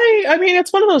 I mean,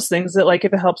 it's one of those things that like,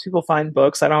 if it helps people find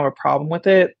books, I don't have a problem with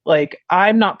it. Like,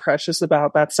 I'm not precious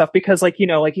about that stuff because like, you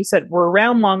know, like you said, we're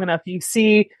around long enough. You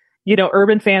see, you know,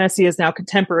 urban fantasy is now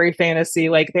contemporary fantasy.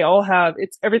 Like they all have,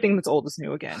 it's everything that's old is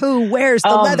new again. Who wears the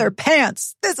leather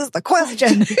pants? This is the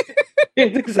question.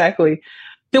 Exactly.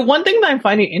 The one thing that I'm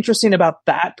finding interesting about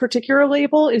that particular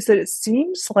label is that it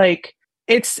seems like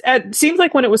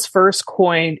when it was first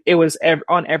coined, it was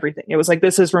on everything. It was like,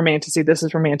 this is romantasy, this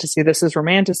is romantasy, this is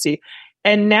romantasy.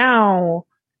 And now,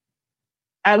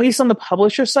 at least on the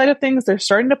publisher side of things, they're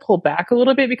starting to pull back a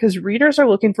little bit because readers are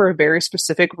looking for a very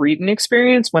specific reading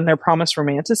experience when they're promised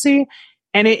romantasy.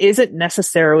 And it isn't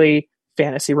necessarily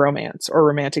fantasy romance or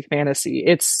romantic fantasy.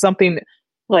 It's something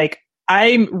like,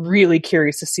 I'm really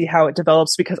curious to see how it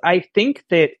develops, because I think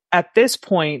that at this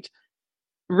point,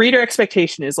 reader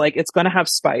expectation is like, it's going to have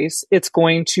spice. It's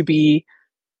going to be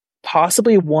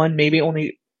possibly one, maybe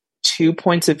only 2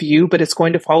 points of view, but it's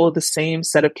going to follow the same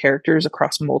set of characters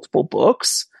across multiple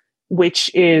books, which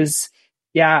is,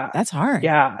 that's hard.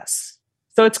 Yes.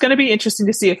 So it's going to be interesting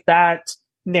to see if that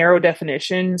narrow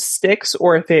definition sticks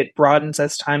or if it broadens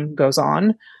as time goes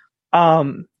on.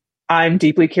 I'm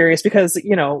deeply curious because,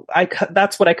 you know,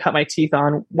 that's what I cut my teeth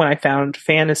on when I found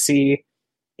fantasy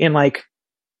in like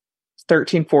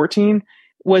 13, 14,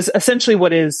 was essentially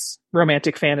what is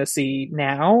romantic fantasy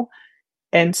now.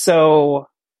 And so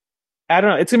I don't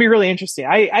know, it's gonna be really interesting.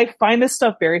 I find this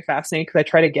stuff very fascinating because I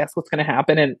try to guess what's going to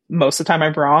happen, and most of the time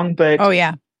I'm wrong, but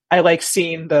I like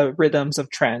seeing the rhythms of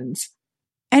trends.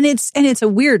 And it's a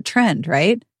weird trend,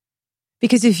 right?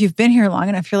 Because if you've been here long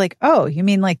enough, you're like, oh, you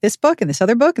mean like this book and this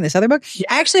other book and this other book? Yeah.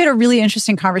 I actually had a really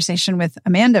interesting conversation with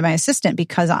Amanda, my assistant,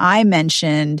 because I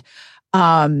mentioned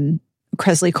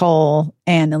Kresley Cole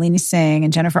and Nalini Singh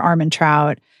and Jennifer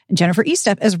Armentrout and Jennifer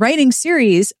Estep as writing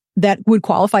series that would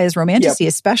qualify as romantasy,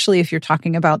 especially if you're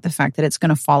talking about the fact that it's going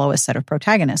to follow a set of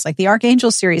protagonists. Like the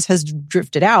Archangel series has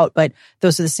drifted out, but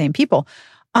those are the same people.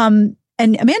 And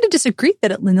Amanda disagreed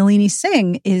that Nalini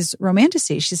Singh is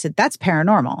romantasy. She said, that's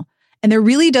paranormal. And there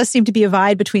really does seem to be a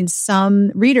divide between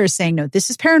some readers saying, no, this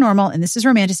is paranormal and this is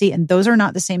romantasy, and those are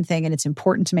not the same thing. And it's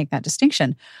important to make that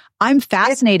distinction. I'm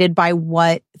fascinated by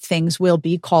what things will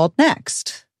be called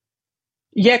next.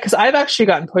 Yeah, because I've actually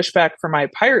gotten pushback for my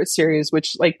pirate series,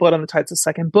 which like Blood on the Tide's the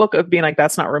second book, of being like,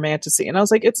 that's not romantasy. And I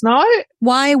was like, it's not.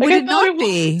 Why would it not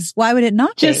be? Why would it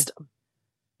not be? Just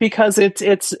because it's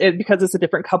a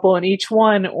different couple in each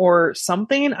one or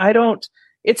something.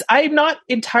 I'm not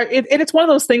entirely, and it's one of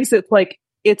those things that like,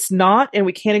 it's not, and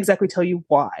we can't exactly tell you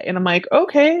why. And I'm like,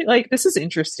 okay, like this is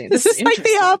interesting. This is like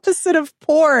the opposite of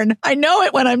porn. I know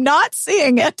it when I'm not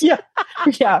seeing it. Yeah.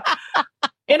 Yeah.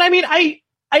 And I mean,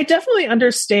 I definitely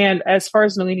understand as far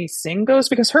as Nalini Singh goes,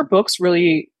 because her books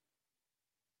really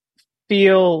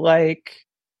feel like,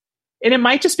 and it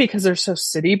might just be because they're so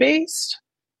city based.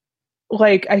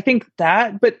 Like, I think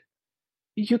that, but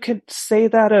you could say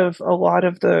that of a lot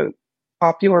of the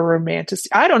popular romantasy.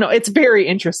 I don't know. It's very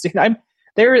interesting. I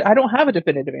don't have a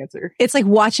definitive answer. It's like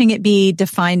watching it be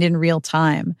defined in real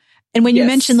time. And when you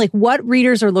mention like what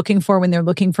readers are looking for when they're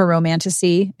looking for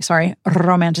romantasy is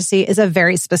a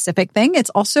very specific thing. It's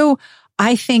also,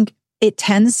 I think it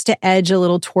tends to edge a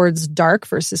little towards dark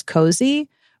versus cozy,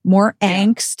 more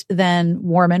angst than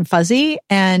warm and fuzzy.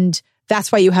 And that's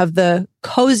why you have the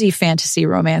cozy fantasy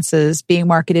romances being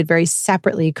marketed very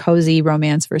separately, cozy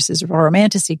romance versus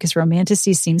romantasy, because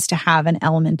romantasy seems to have an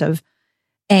element of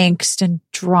angst and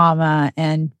drama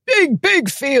and big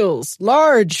feels,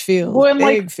 large feels, big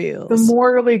like feels. The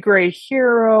morally gray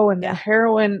hero and the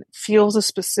heroine feels a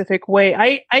specific way.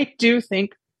 I do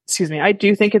think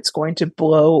it's going to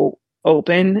blow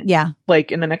open. Yeah.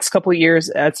 Like in the next couple of years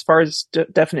as far as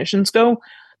definitions go.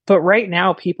 But right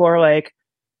now people are like,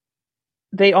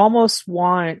 they almost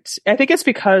want, I think it's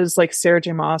because like Sarah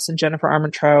J. Maas and Jennifer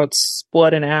Armentrout's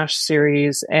Blood and Ash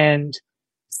series and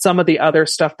some of the other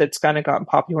stuff that's kind of gotten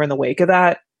popular in the wake of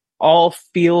that all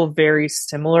feel very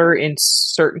similar in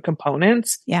certain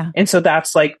components. Yeah. And so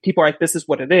that's like, people are like, this is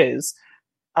what it is.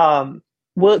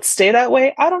 Will it stay that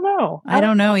way? I don't know. I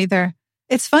don't know either.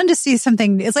 It's fun to see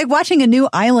something. It's like watching a new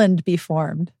island be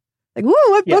formed. Like,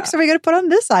 whoa, what books are we going to put on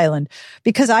this island?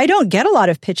 Because I don't get a lot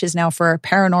of pitches now for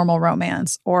paranormal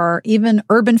romance or even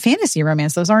urban fantasy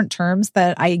romance. Those aren't terms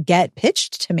that I get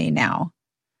pitched to me now.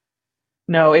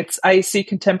 No, I see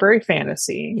contemporary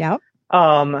fantasy. Yep.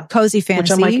 Cozy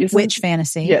fantasy, like, witch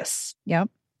fantasy. Yes. Yep.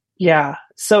 Yeah.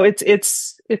 So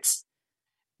it's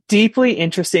deeply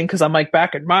interesting because I'm like,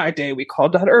 back in my day, we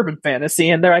called that urban fantasy.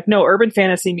 And they're like, no, urban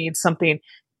fantasy means something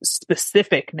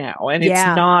specific now. And it's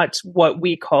not what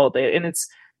we called it. And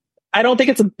I don't think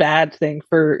it's a bad thing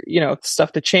for,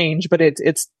 stuff to change, but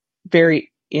it's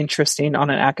very interesting on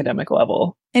an academic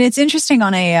level. And it's interesting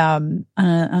on a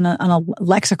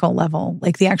lexical level,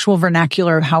 like the actual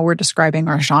vernacular of how we're describing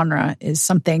our genre is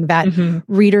something that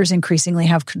readers increasingly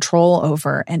have control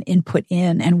over and input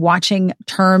in, and watching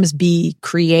terms be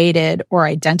created or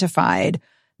identified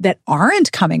that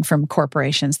aren't coming from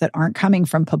corporations, that aren't coming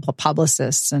from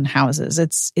publicists and houses.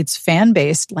 It's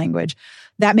fan-based language.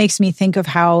 That makes me think of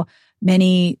how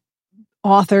many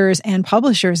authors and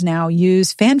publishers now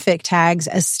use fanfic tags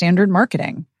as standard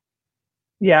marketing.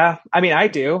 Yeah. I mean, I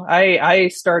do. I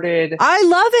started. I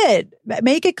love it.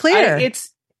 Make it clear.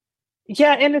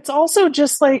 And it's also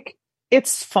just like,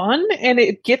 it's fun and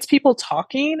it gets people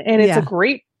talking and it's a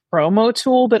great promo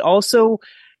tool, but also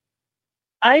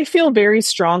I feel very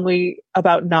strongly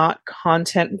about not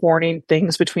content warning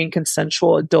things between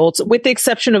consensual adults, with the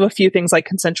exception of a few things like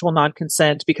consensual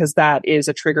non-consent, because that is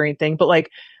a triggering thing. But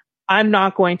like, I'm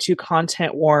not going to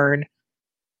content warn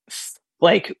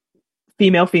like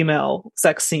female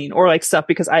sex scene or like stuff,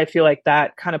 because I feel like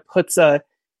that kind of puts a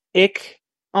ick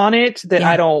on it that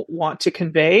I don't want to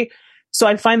convey. So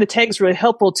I find the tags really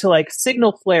helpful to like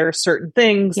signal flare certain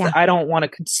things that I don't want to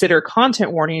consider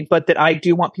content warning, but that I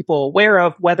do want people aware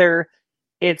of, whether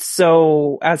it's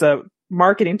so as a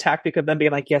marketing tactic of them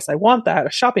being like, yes, I want that,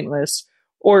 a shopping list,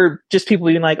 or just people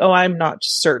being like, oh, I'm not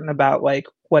certain about like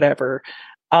whatever.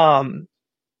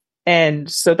 And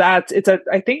so I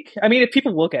think, I mean, if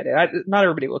people look at it, not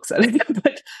everybody looks at it,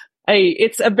 but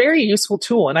it's a very useful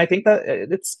tool. And I think that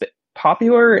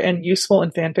popular and useful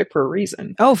in fanfic for a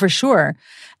reason. Oh, for sure.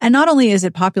 And not only is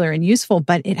it popular and useful,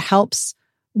 but it helps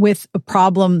with a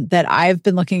problem that I've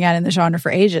been looking at in the genre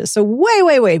for ages. So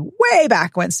way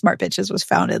back when Smart Bitches was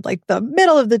founded, like the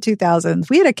middle of the 2000s,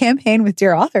 we had a campaign with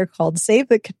Dear Author called Save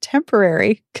the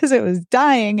Contemporary because it was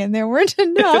dying and there weren't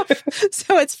enough.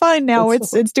 So it's fine now.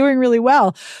 It's doing really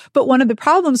well. But one of the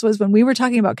problems was when we were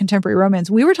talking about contemporary romance,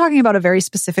 we were talking about a very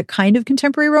specific kind of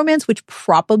contemporary romance, which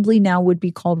probably now would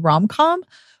be called rom-com.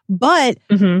 But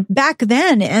back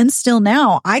then and still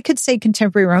now, I could say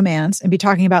contemporary romance and be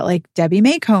talking about like Debbie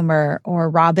Maycomer or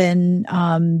Robin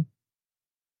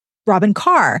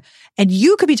Carr. And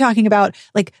you could be talking about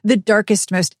like the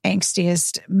darkest, most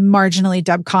angstiest, marginally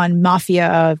dubcon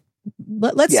mafia.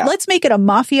 Let's make it a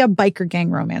mafia biker gang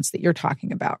romance that you're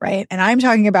talking about, right? And I'm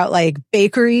talking about like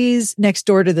bakeries next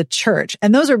door to the church.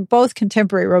 And those are both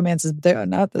contemporary romances. They're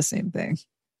not the same thing.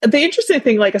 The interesting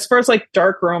thing, like as far as like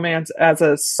dark romance as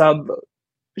a sub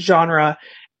genre,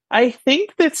 I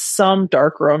think that some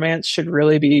dark romance should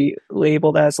really be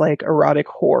labeled as like erotic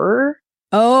horror.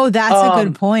 Oh, that's a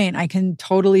good point. I can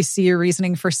totally see your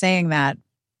reasoning for saying that.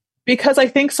 Because I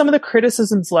think some of the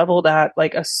criticisms leveled at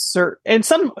like a certain, and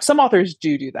some authors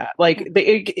do that. Like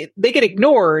they get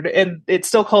ignored and it's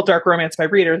still called dark romance by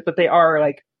readers, but they are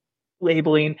like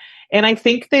labeling. And I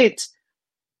think that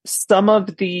some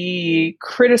of the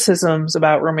criticisms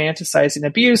about romanticizing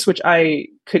abuse, which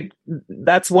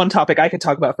that's one topic I could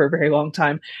talk about for a very long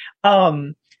time,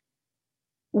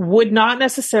 would not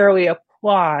necessarily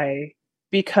apply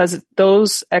because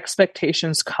those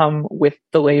expectations come with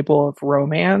the label of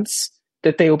romance,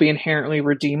 that they will be inherently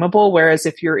redeemable. Whereas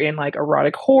if you're in like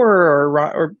erotic horror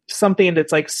or something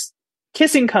that's like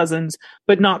kissing cousins,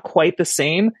 but not quite the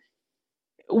same,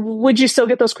 would you still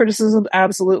get those criticisms?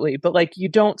 Absolutely. But like, you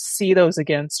don't see those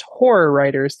against horror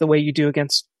writers the way you do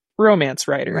against romance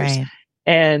writers. Right.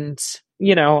 And,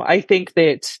 I think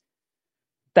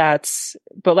but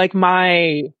like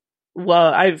I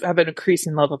have an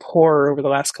increasing love of horror over the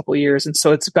last couple of years. And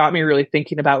so it's got me really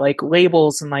thinking about like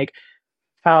labels and like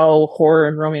how horror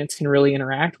and romance can really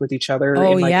interact with each other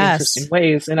in like interesting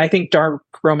ways. And I think dark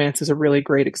romance is a really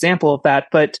great example of that.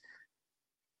 But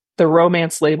the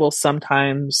romance label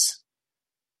sometimes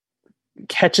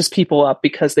catches people up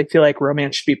because they feel like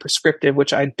romance should be prescriptive,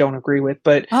 which I don't agree with.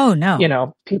 But oh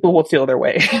no, people will feel their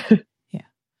way. Yeah,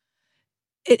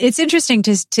 it's interesting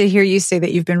to hear you say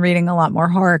that you've been reading a lot more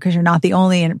horror because you're not the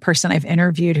only person I've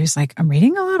interviewed who's like, I'm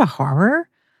reading a lot of horror.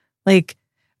 Like,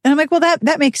 and I'm like, well,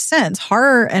 that makes sense.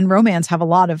 Horror and romance have a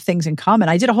lot of things in common.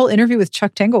 I did a whole interview with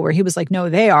Chuck Tingle where he was like, no,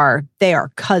 they are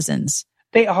cousins.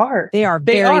 They are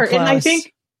very close. And I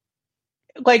think,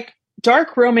 like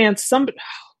dark romance,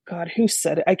 who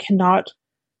said it? I cannot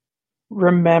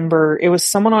remember. It was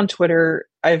someone on Twitter.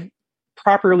 I've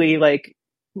properly like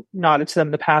nodded to them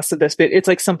in the past of this, but it's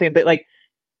like something that like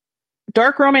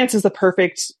dark romance is the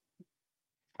perfect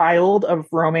child of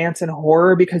romance and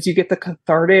horror because you get the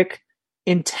cathartic,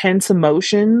 intense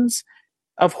emotions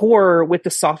of horror with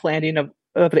the soft landing of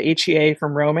the HEA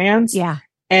from romance. Yeah.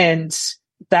 And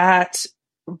that,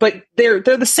 but they're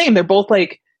the same. They're both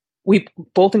like,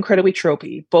 both incredibly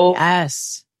tropey, both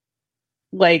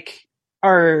like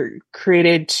are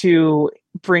created to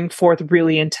bring forth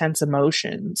really intense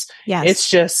emotions. Yes. It's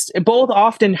just both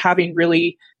often having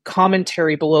really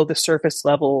commentary below the surface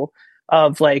level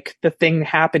of like the thing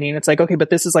happening. It's like, okay, but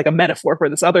this is like a metaphor for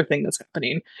this other thing that's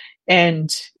happening.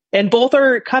 And both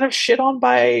are kind of shit on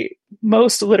by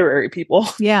most literary people.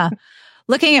 Yeah.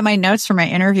 Looking at my notes from my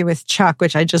interview with Chuck,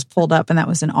 which I just pulled up, and that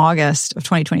was in August of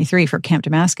 2023 for Camp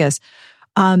Damascus,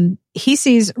 he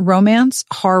sees romance,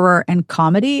 horror, and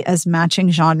comedy as matching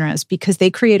genres because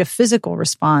they create a physical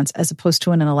response as opposed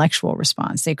to an intellectual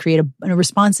response. They create a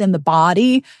response in the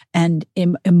body and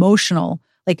emotional.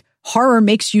 Like horror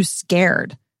makes you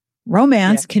scared.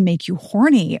 Romance can make you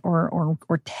horny or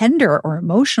tender or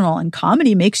emotional, and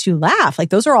comedy makes you laugh.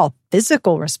 Like those are all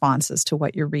physical responses to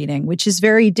what you're reading, which is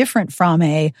very different from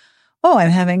I'm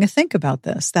having a think about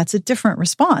this. That's a different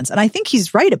response. And I think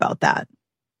he's right about that.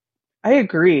 I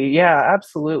agree. Yeah,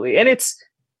 absolutely.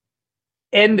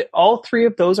 And all three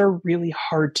of those are really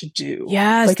hard to do.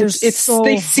 Yes, like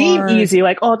they seem easy.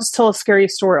 Like, I'll just tell a scary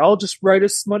story. I'll just write a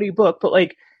smutty book. But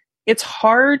like, it's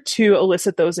hard to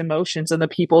elicit those emotions in the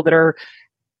people that are,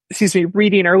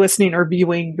 reading or listening or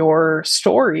viewing your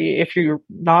story if you're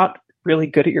not really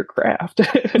good at your craft.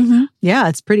 Mm-hmm. Yeah,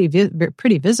 it's pretty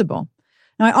visible.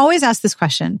 Now, I always ask this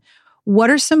question. What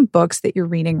are some books that you're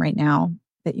reading right now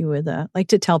that you would like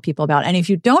to tell people about? And if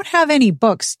you don't have any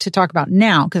books to talk about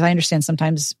now, because I understand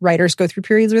sometimes writers go through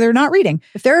periods where they're not reading.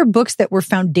 If there are books that were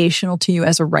foundational to you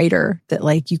as a writer that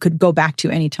like you could go back to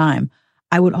anytime,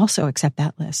 I would also accept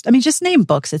that list. I mean, just name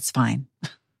books. It's fine.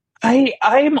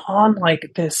 I'm on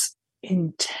like this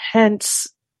intense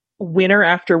winter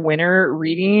after winter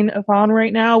reading upon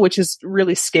right now, which is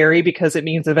really scary because it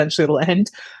means eventually it'll end.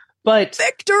 But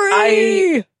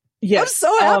victory! I'm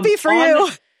so happy for you.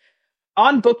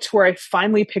 On book tour, I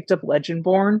finally picked up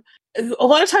Legendborn. A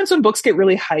lot of times when books get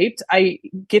really hyped, I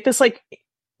get this like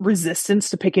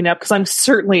resistance to picking up because I'm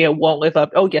certainly it won't live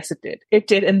up. Oh, yes, it did. It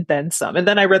did, and then some. And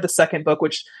then I read the second book,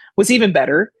 which was even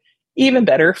better,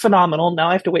 phenomenal. Now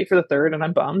I have to wait for the third, and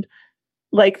I'm bummed.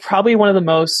 Like probably one of the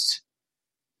most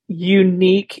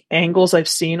unique angles I've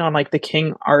seen on like the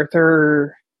King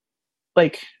Arthur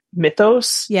like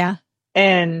mythos. Yeah.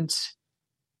 And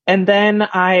then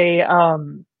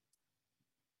I'm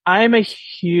a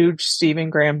huge Stephen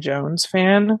Graham Jones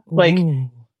fan. Like,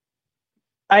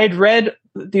 I had read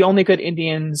The Only Good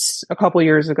Indians a couple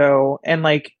years ago, and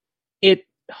like it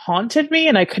haunted me,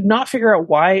 and I could not figure out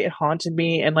why it haunted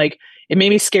me, and like it made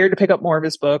me scared to pick up more of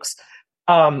his books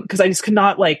because I just could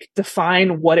not like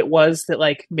define what it was that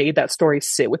like made that story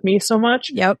sit with me so much.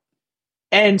 Yep.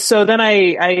 And so then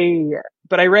I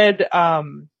read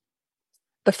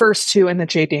the first two in the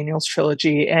J. Daniels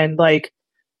trilogy, and like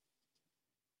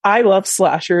I love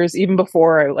slashers even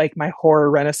before I like my horror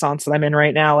renaissance that I'm in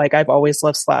right now. Like I've always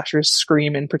loved slashers.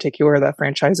 Scream in particular, that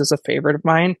franchise is a favorite of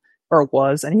mine, or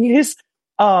was anyways.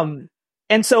 And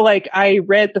so like I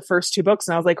read the first two books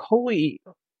and I was like, holy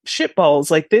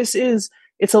shitballs, like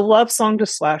it's a love song to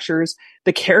slashers.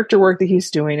 The character work that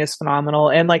he's doing is phenomenal.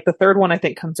 And like the third one I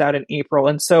think comes out in April.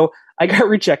 And so I got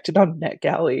rejected on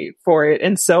NetGalley for it.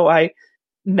 And so I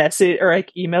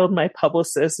emailed my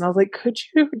publicist and I was like,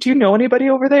 do you know anybody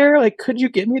over there? Like, could you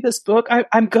give me this book?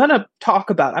 I'm going to talk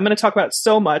about it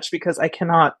so much because I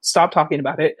cannot stop talking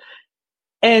about it.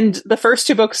 And the first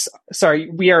two books, sorry,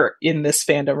 we are in this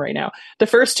fandom right now. The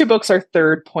first two books are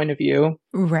third point of view.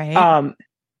 Right.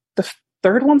 The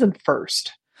third one's in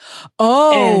first.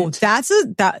 Oh, and that's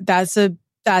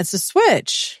a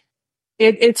switch.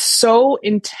 It's so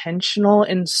intentional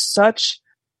and such.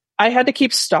 I had to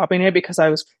keep stopping it because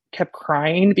I kept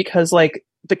crying because like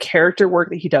the character work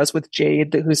that he does with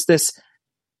Jade,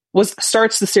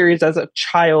 starts the series as a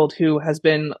child who has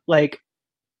been like,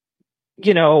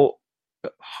 you know,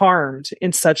 harmed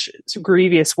in such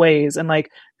grievous ways and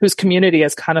like whose community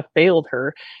has kind of failed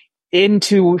her,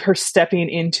 into her stepping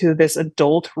into this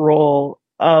adult role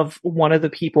of one of the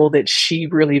people that she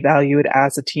really valued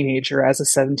as a teenager, as a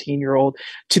 17-year-old,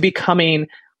 to becoming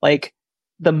like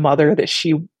the mother that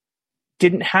she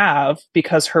didn't have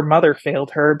because her mother failed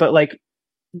her, but like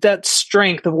that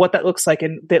strength of what that looks like,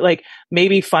 and that like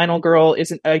maybe Final Girl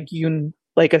isn't a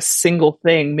single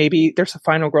thing. Maybe there's a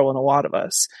Final Girl in a lot of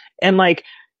us, and like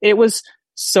it was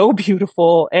so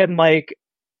beautiful and like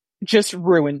just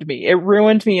ruined me. It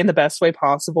ruined me in the best way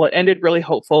possible. It ended really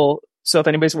hopeful. So if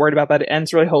anybody's worried about that, it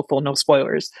ends really hopeful. No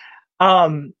spoilers.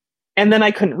 And then I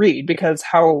couldn't read because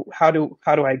how do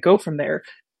I go from there?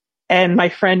 And my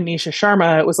friend Nisha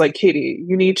Sharma was like, Katee,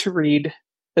 you need to read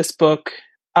this book.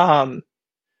 You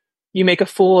Make a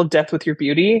Fool of Death with Your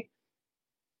Beauty.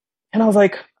 And I was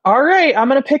like, all right, I'm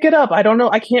going to pick it up. I don't know.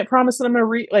 I can't promise that I'm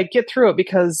going to get through it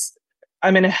because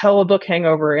I'm in a hell of a book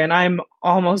hangover and I'm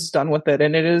almost done with it.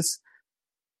 And it is,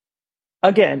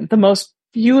 again, the most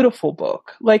beautiful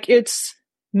book. Like it's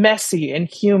messy and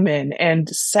human and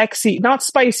sexy, not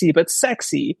spicy, but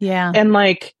sexy. Yeah. And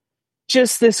like,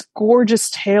 just this gorgeous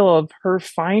tale of her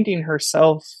finding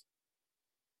herself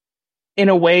in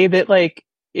a way that like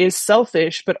is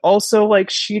selfish, but also like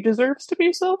she deserves to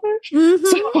be selfish. Mm-hmm.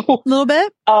 So, a little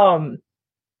bit.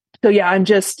 So yeah, I'm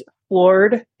just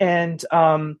floored, and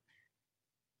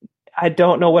I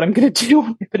don't know what I'm going to do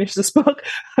when I finish this book.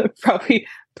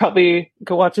 probably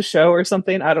go watch a show or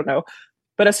something. I don't know.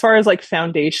 But as far as like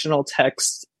foundational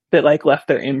texts that like left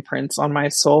their imprints on my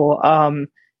soul,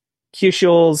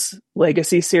 Cushiel's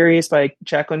Legacy series by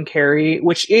Jacqueline Carey,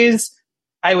 which is,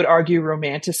 I would argue,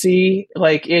 romantasy.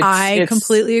 Like I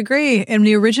completely agree. In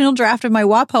the original draft of my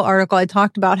WAPO article, I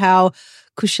talked about how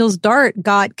Cushiel's Dart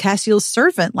got Cassiel's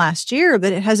Servant last year,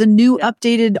 but it has a new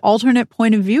updated alternate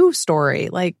point of view story.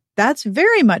 Like that's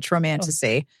very much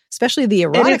romantasy, especially the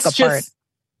erotica part.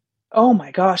 Oh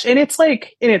my gosh. And it's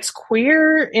like, and it's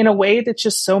queer in a way that's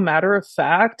just so matter of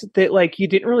fact that like you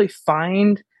didn't really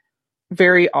find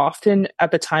very often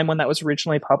at the time when that was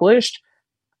originally published.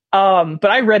 But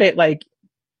I read it like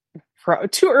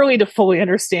too early to fully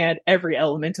understand every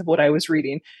element of what I was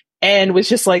reading. and was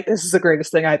just like, this is the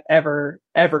greatest thing I've ever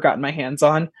gotten my hands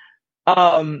on.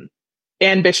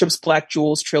 Anne Bishop's Black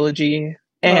Jewels trilogy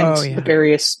and the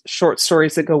various short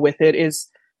stories that go with it is,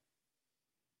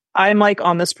 I'm like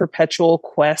on this perpetual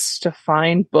quest to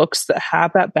find books that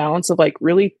have that balance of like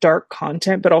really dark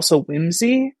content, but also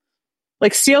whimsy.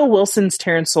 Like C.L. Wilson's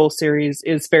Terran Soul series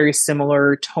is very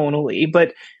similar tonally,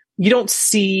 but you don't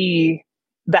see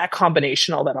that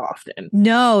combination all that often.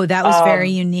 No, that was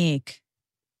very unique.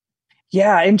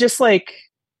 Yeah. And just like,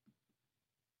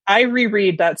 I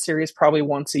reread that series probably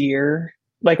once a year,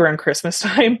 like around Christmas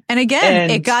time. And again,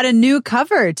 it got a new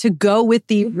cover to go with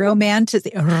the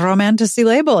Romantasy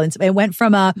label. It went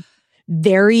from a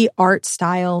very art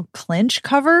style clinch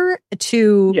cover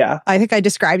to, I think I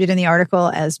described it in the article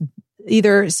as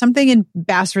either something in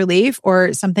bas relief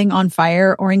or something on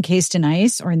fire or encased in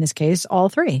ice, or in this case, all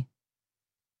three.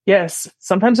 Yes.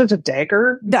 Sometimes it's a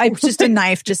dagger. Just a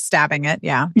knife, just stabbing it.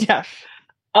 Yeah. Yeah.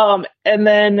 And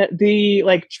then the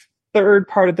like third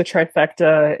part of the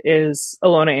trifecta is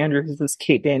Ilona Andrews'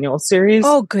 Kate Daniels series.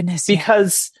 Oh goodness.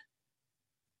 Because,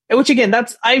 which again,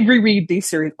 I reread these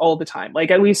series all the time, like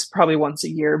at least probably once a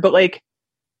year, but like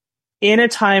in a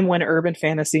time when urban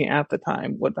fantasy at the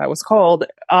time, what that was called,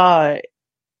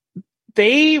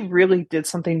 they really did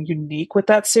something unique with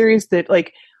that series that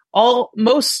like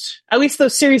at least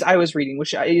those series I was reading,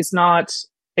 which is not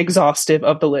exhaustive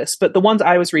of the list, but the ones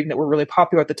I was reading that were really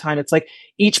popular at the time, it's like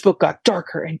each book got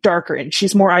darker and darker and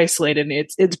she's more isolated and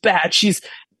it's bad. She's,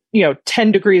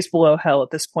 10 degrees below hell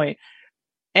at this point.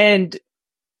 And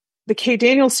the Kate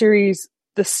Daniels series,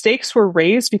 the stakes were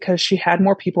raised because she had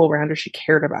more people around her she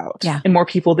cared about and more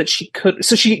people that she could.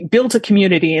 So she built a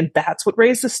community, and that's what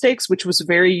raised the stakes, which was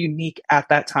very unique at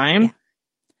that time. Yeah.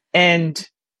 And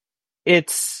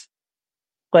it's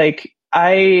like,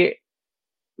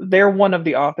 they're one of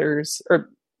the authors or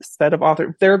set of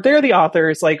authors. They're the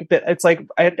authors. Like, it's like,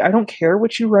 I don't care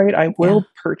what you write. I will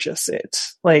purchase it.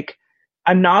 Like,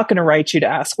 I'm not going to write you to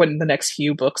ask when the next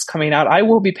few books coming out. I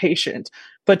will be patient,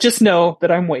 but just know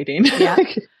that I'm waiting. Yeah.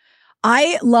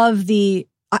 I love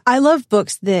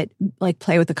books that like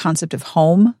play with the concept of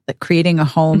home, that creating a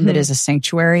home that is a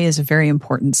sanctuary is a very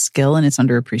important skill, and it's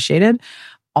underappreciated.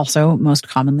 Also, most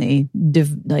commonly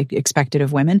expected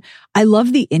of women. I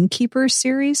love the Innkeeper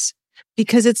series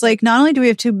because it's like, not only do we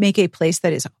have to make a place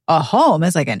that is a home,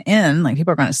 it's like an inn, like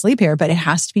people are going to sleep here, but it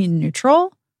has to be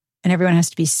neutral and everyone has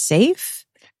to be safe.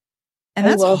 And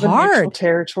that's hard. Neutral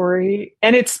territory.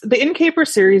 And it's the Innkeeper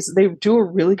series. They do a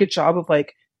really good job of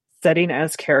like setting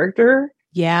as character.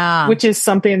 Yeah. Which is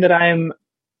something that I'm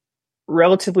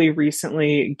relatively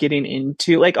recently getting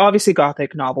into. Like, obviously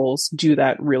Gothic novels do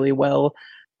that really well.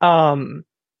 And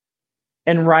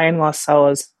Ryan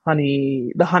Lascella's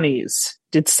The Honeys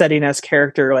did setting as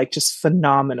character like just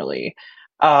phenomenally.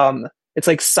 It's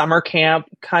like summer camp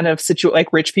kind of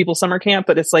like rich people summer camp,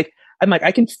 but it's like, I'm like,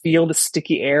 I can feel the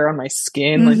sticky air on my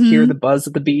skin, like hear the buzz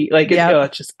of the bee. Like,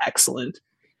 it's just excellent.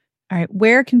 All right.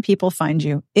 Where can people find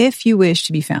you if you wish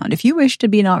to be found? If you wish to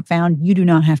be not found, you do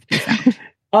not have to be found.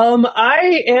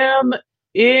 I am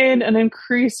in an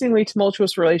increasingly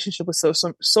tumultuous relationship with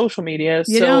social media.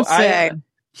 You don't say.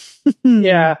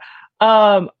 Yeah.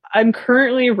 I'm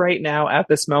currently right now at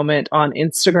this moment on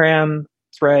Instagram,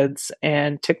 Threads,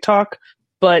 and TikTok.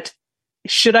 But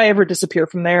should I ever disappear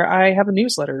from there, I have a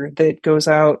newsletter that goes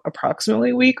out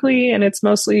approximately weekly, and it's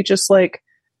mostly just like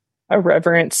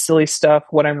irreverent, silly stuff,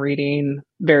 what I'm reading,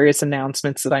 various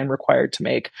announcements that I'm required to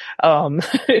make,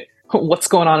 what's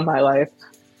going on in my life.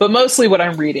 But mostly what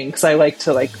I'm reading, because I like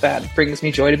to, like, that brings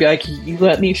me joy to be like, you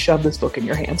let me shove this book in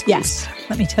your hands, please. Yes.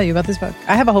 Let me tell you about this book.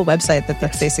 I have a whole website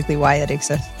that's basically why it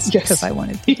exists. Yes. Because I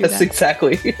wanted to do that. Yes,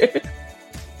 exactly.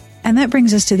 And that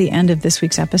brings us to the end of this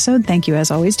week's episode. Thank you,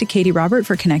 as always, to Katee Robert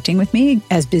for connecting with me,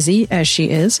 as busy as she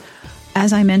is.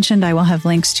 As I mentioned, I will have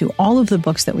links to all of the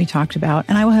books that we talked about,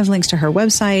 and I will have links to her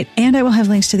website, and I will have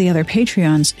links to the other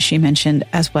Patreons she mentioned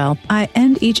as well. I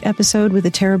end each episode with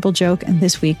a terrible joke, and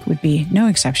this week would be no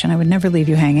exception. I would never leave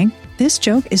you hanging. This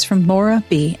joke is from Laura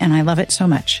B., and I love it so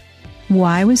much.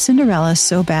 Why was Cinderella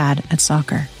so bad at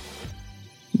soccer?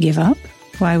 Give up?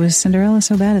 Why was Cinderella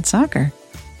so bad at soccer?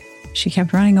 She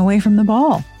kept running away from the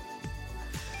ball.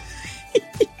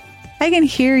 I can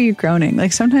hear you groaning.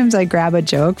 Like, sometimes I grab a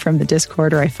joke from the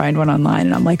Discord or I find one online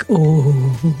and I'm like,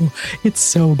 oh, it's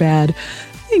so bad.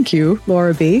 Thank you,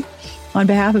 Laura B. On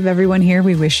behalf of everyone here,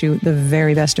 we wish you the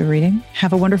very best of reading.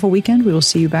 Have a wonderful weekend. We will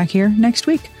see you back here next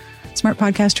week. Smart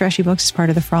Podcast Trashy Books is part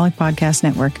of the Frolic Podcast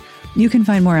Network. You can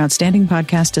find more outstanding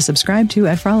podcasts to subscribe to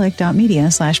at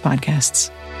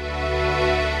frolic.media/podcasts.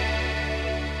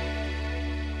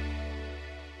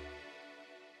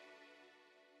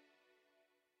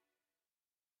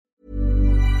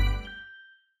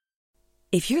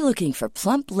 If you're looking for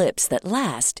plump lips that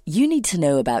last, you need to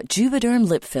know about Juvederm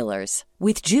lip fillers.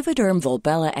 With Juvederm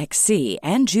Volbella XC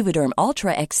and Juvederm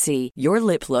Ultra XC, your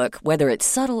lip look, whether it's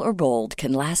subtle or bold,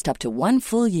 can last up to 1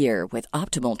 full year with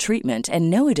optimal treatment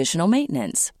and no additional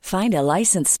maintenance. Find a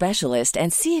licensed specialist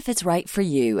and see if it's right for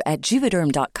you at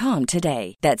Juvederm.com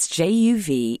today. That's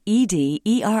JUVEDERM.com.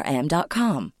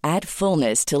 Add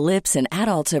fullness to lips in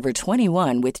adults over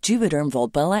 21 with Juvederm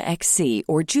Volbella XC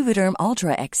or Juvederm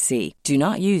Ultra XC. Do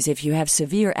not use if you have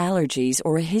severe allergies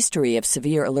or a history of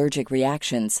severe allergic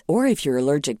reactions, or if you're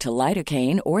allergic to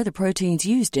lidocaine or the proteins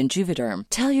used in Juvederm.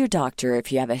 Tell your doctor if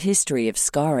you have a history of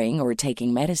scarring or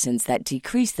taking medicines that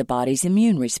decrease the body's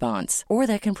immune response or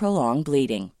that can prolong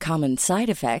bleeding. Common side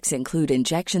effects include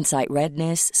injection site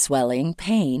redness, swelling,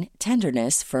 pain,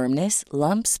 tenderness, firmness,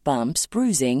 lumps, bumps,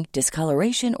 bruising,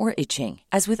 discoloration, or itching.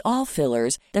 As with all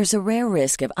fillers, there's a rare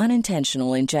risk of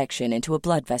unintentional injection into a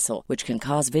blood vessel, which can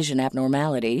cause vision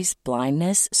abnormalities,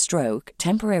 blindness, stroke,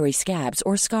 temporary scabs,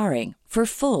 or scarring. For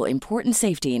full, important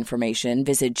safety information,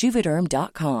 visit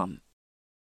Juvederm.com.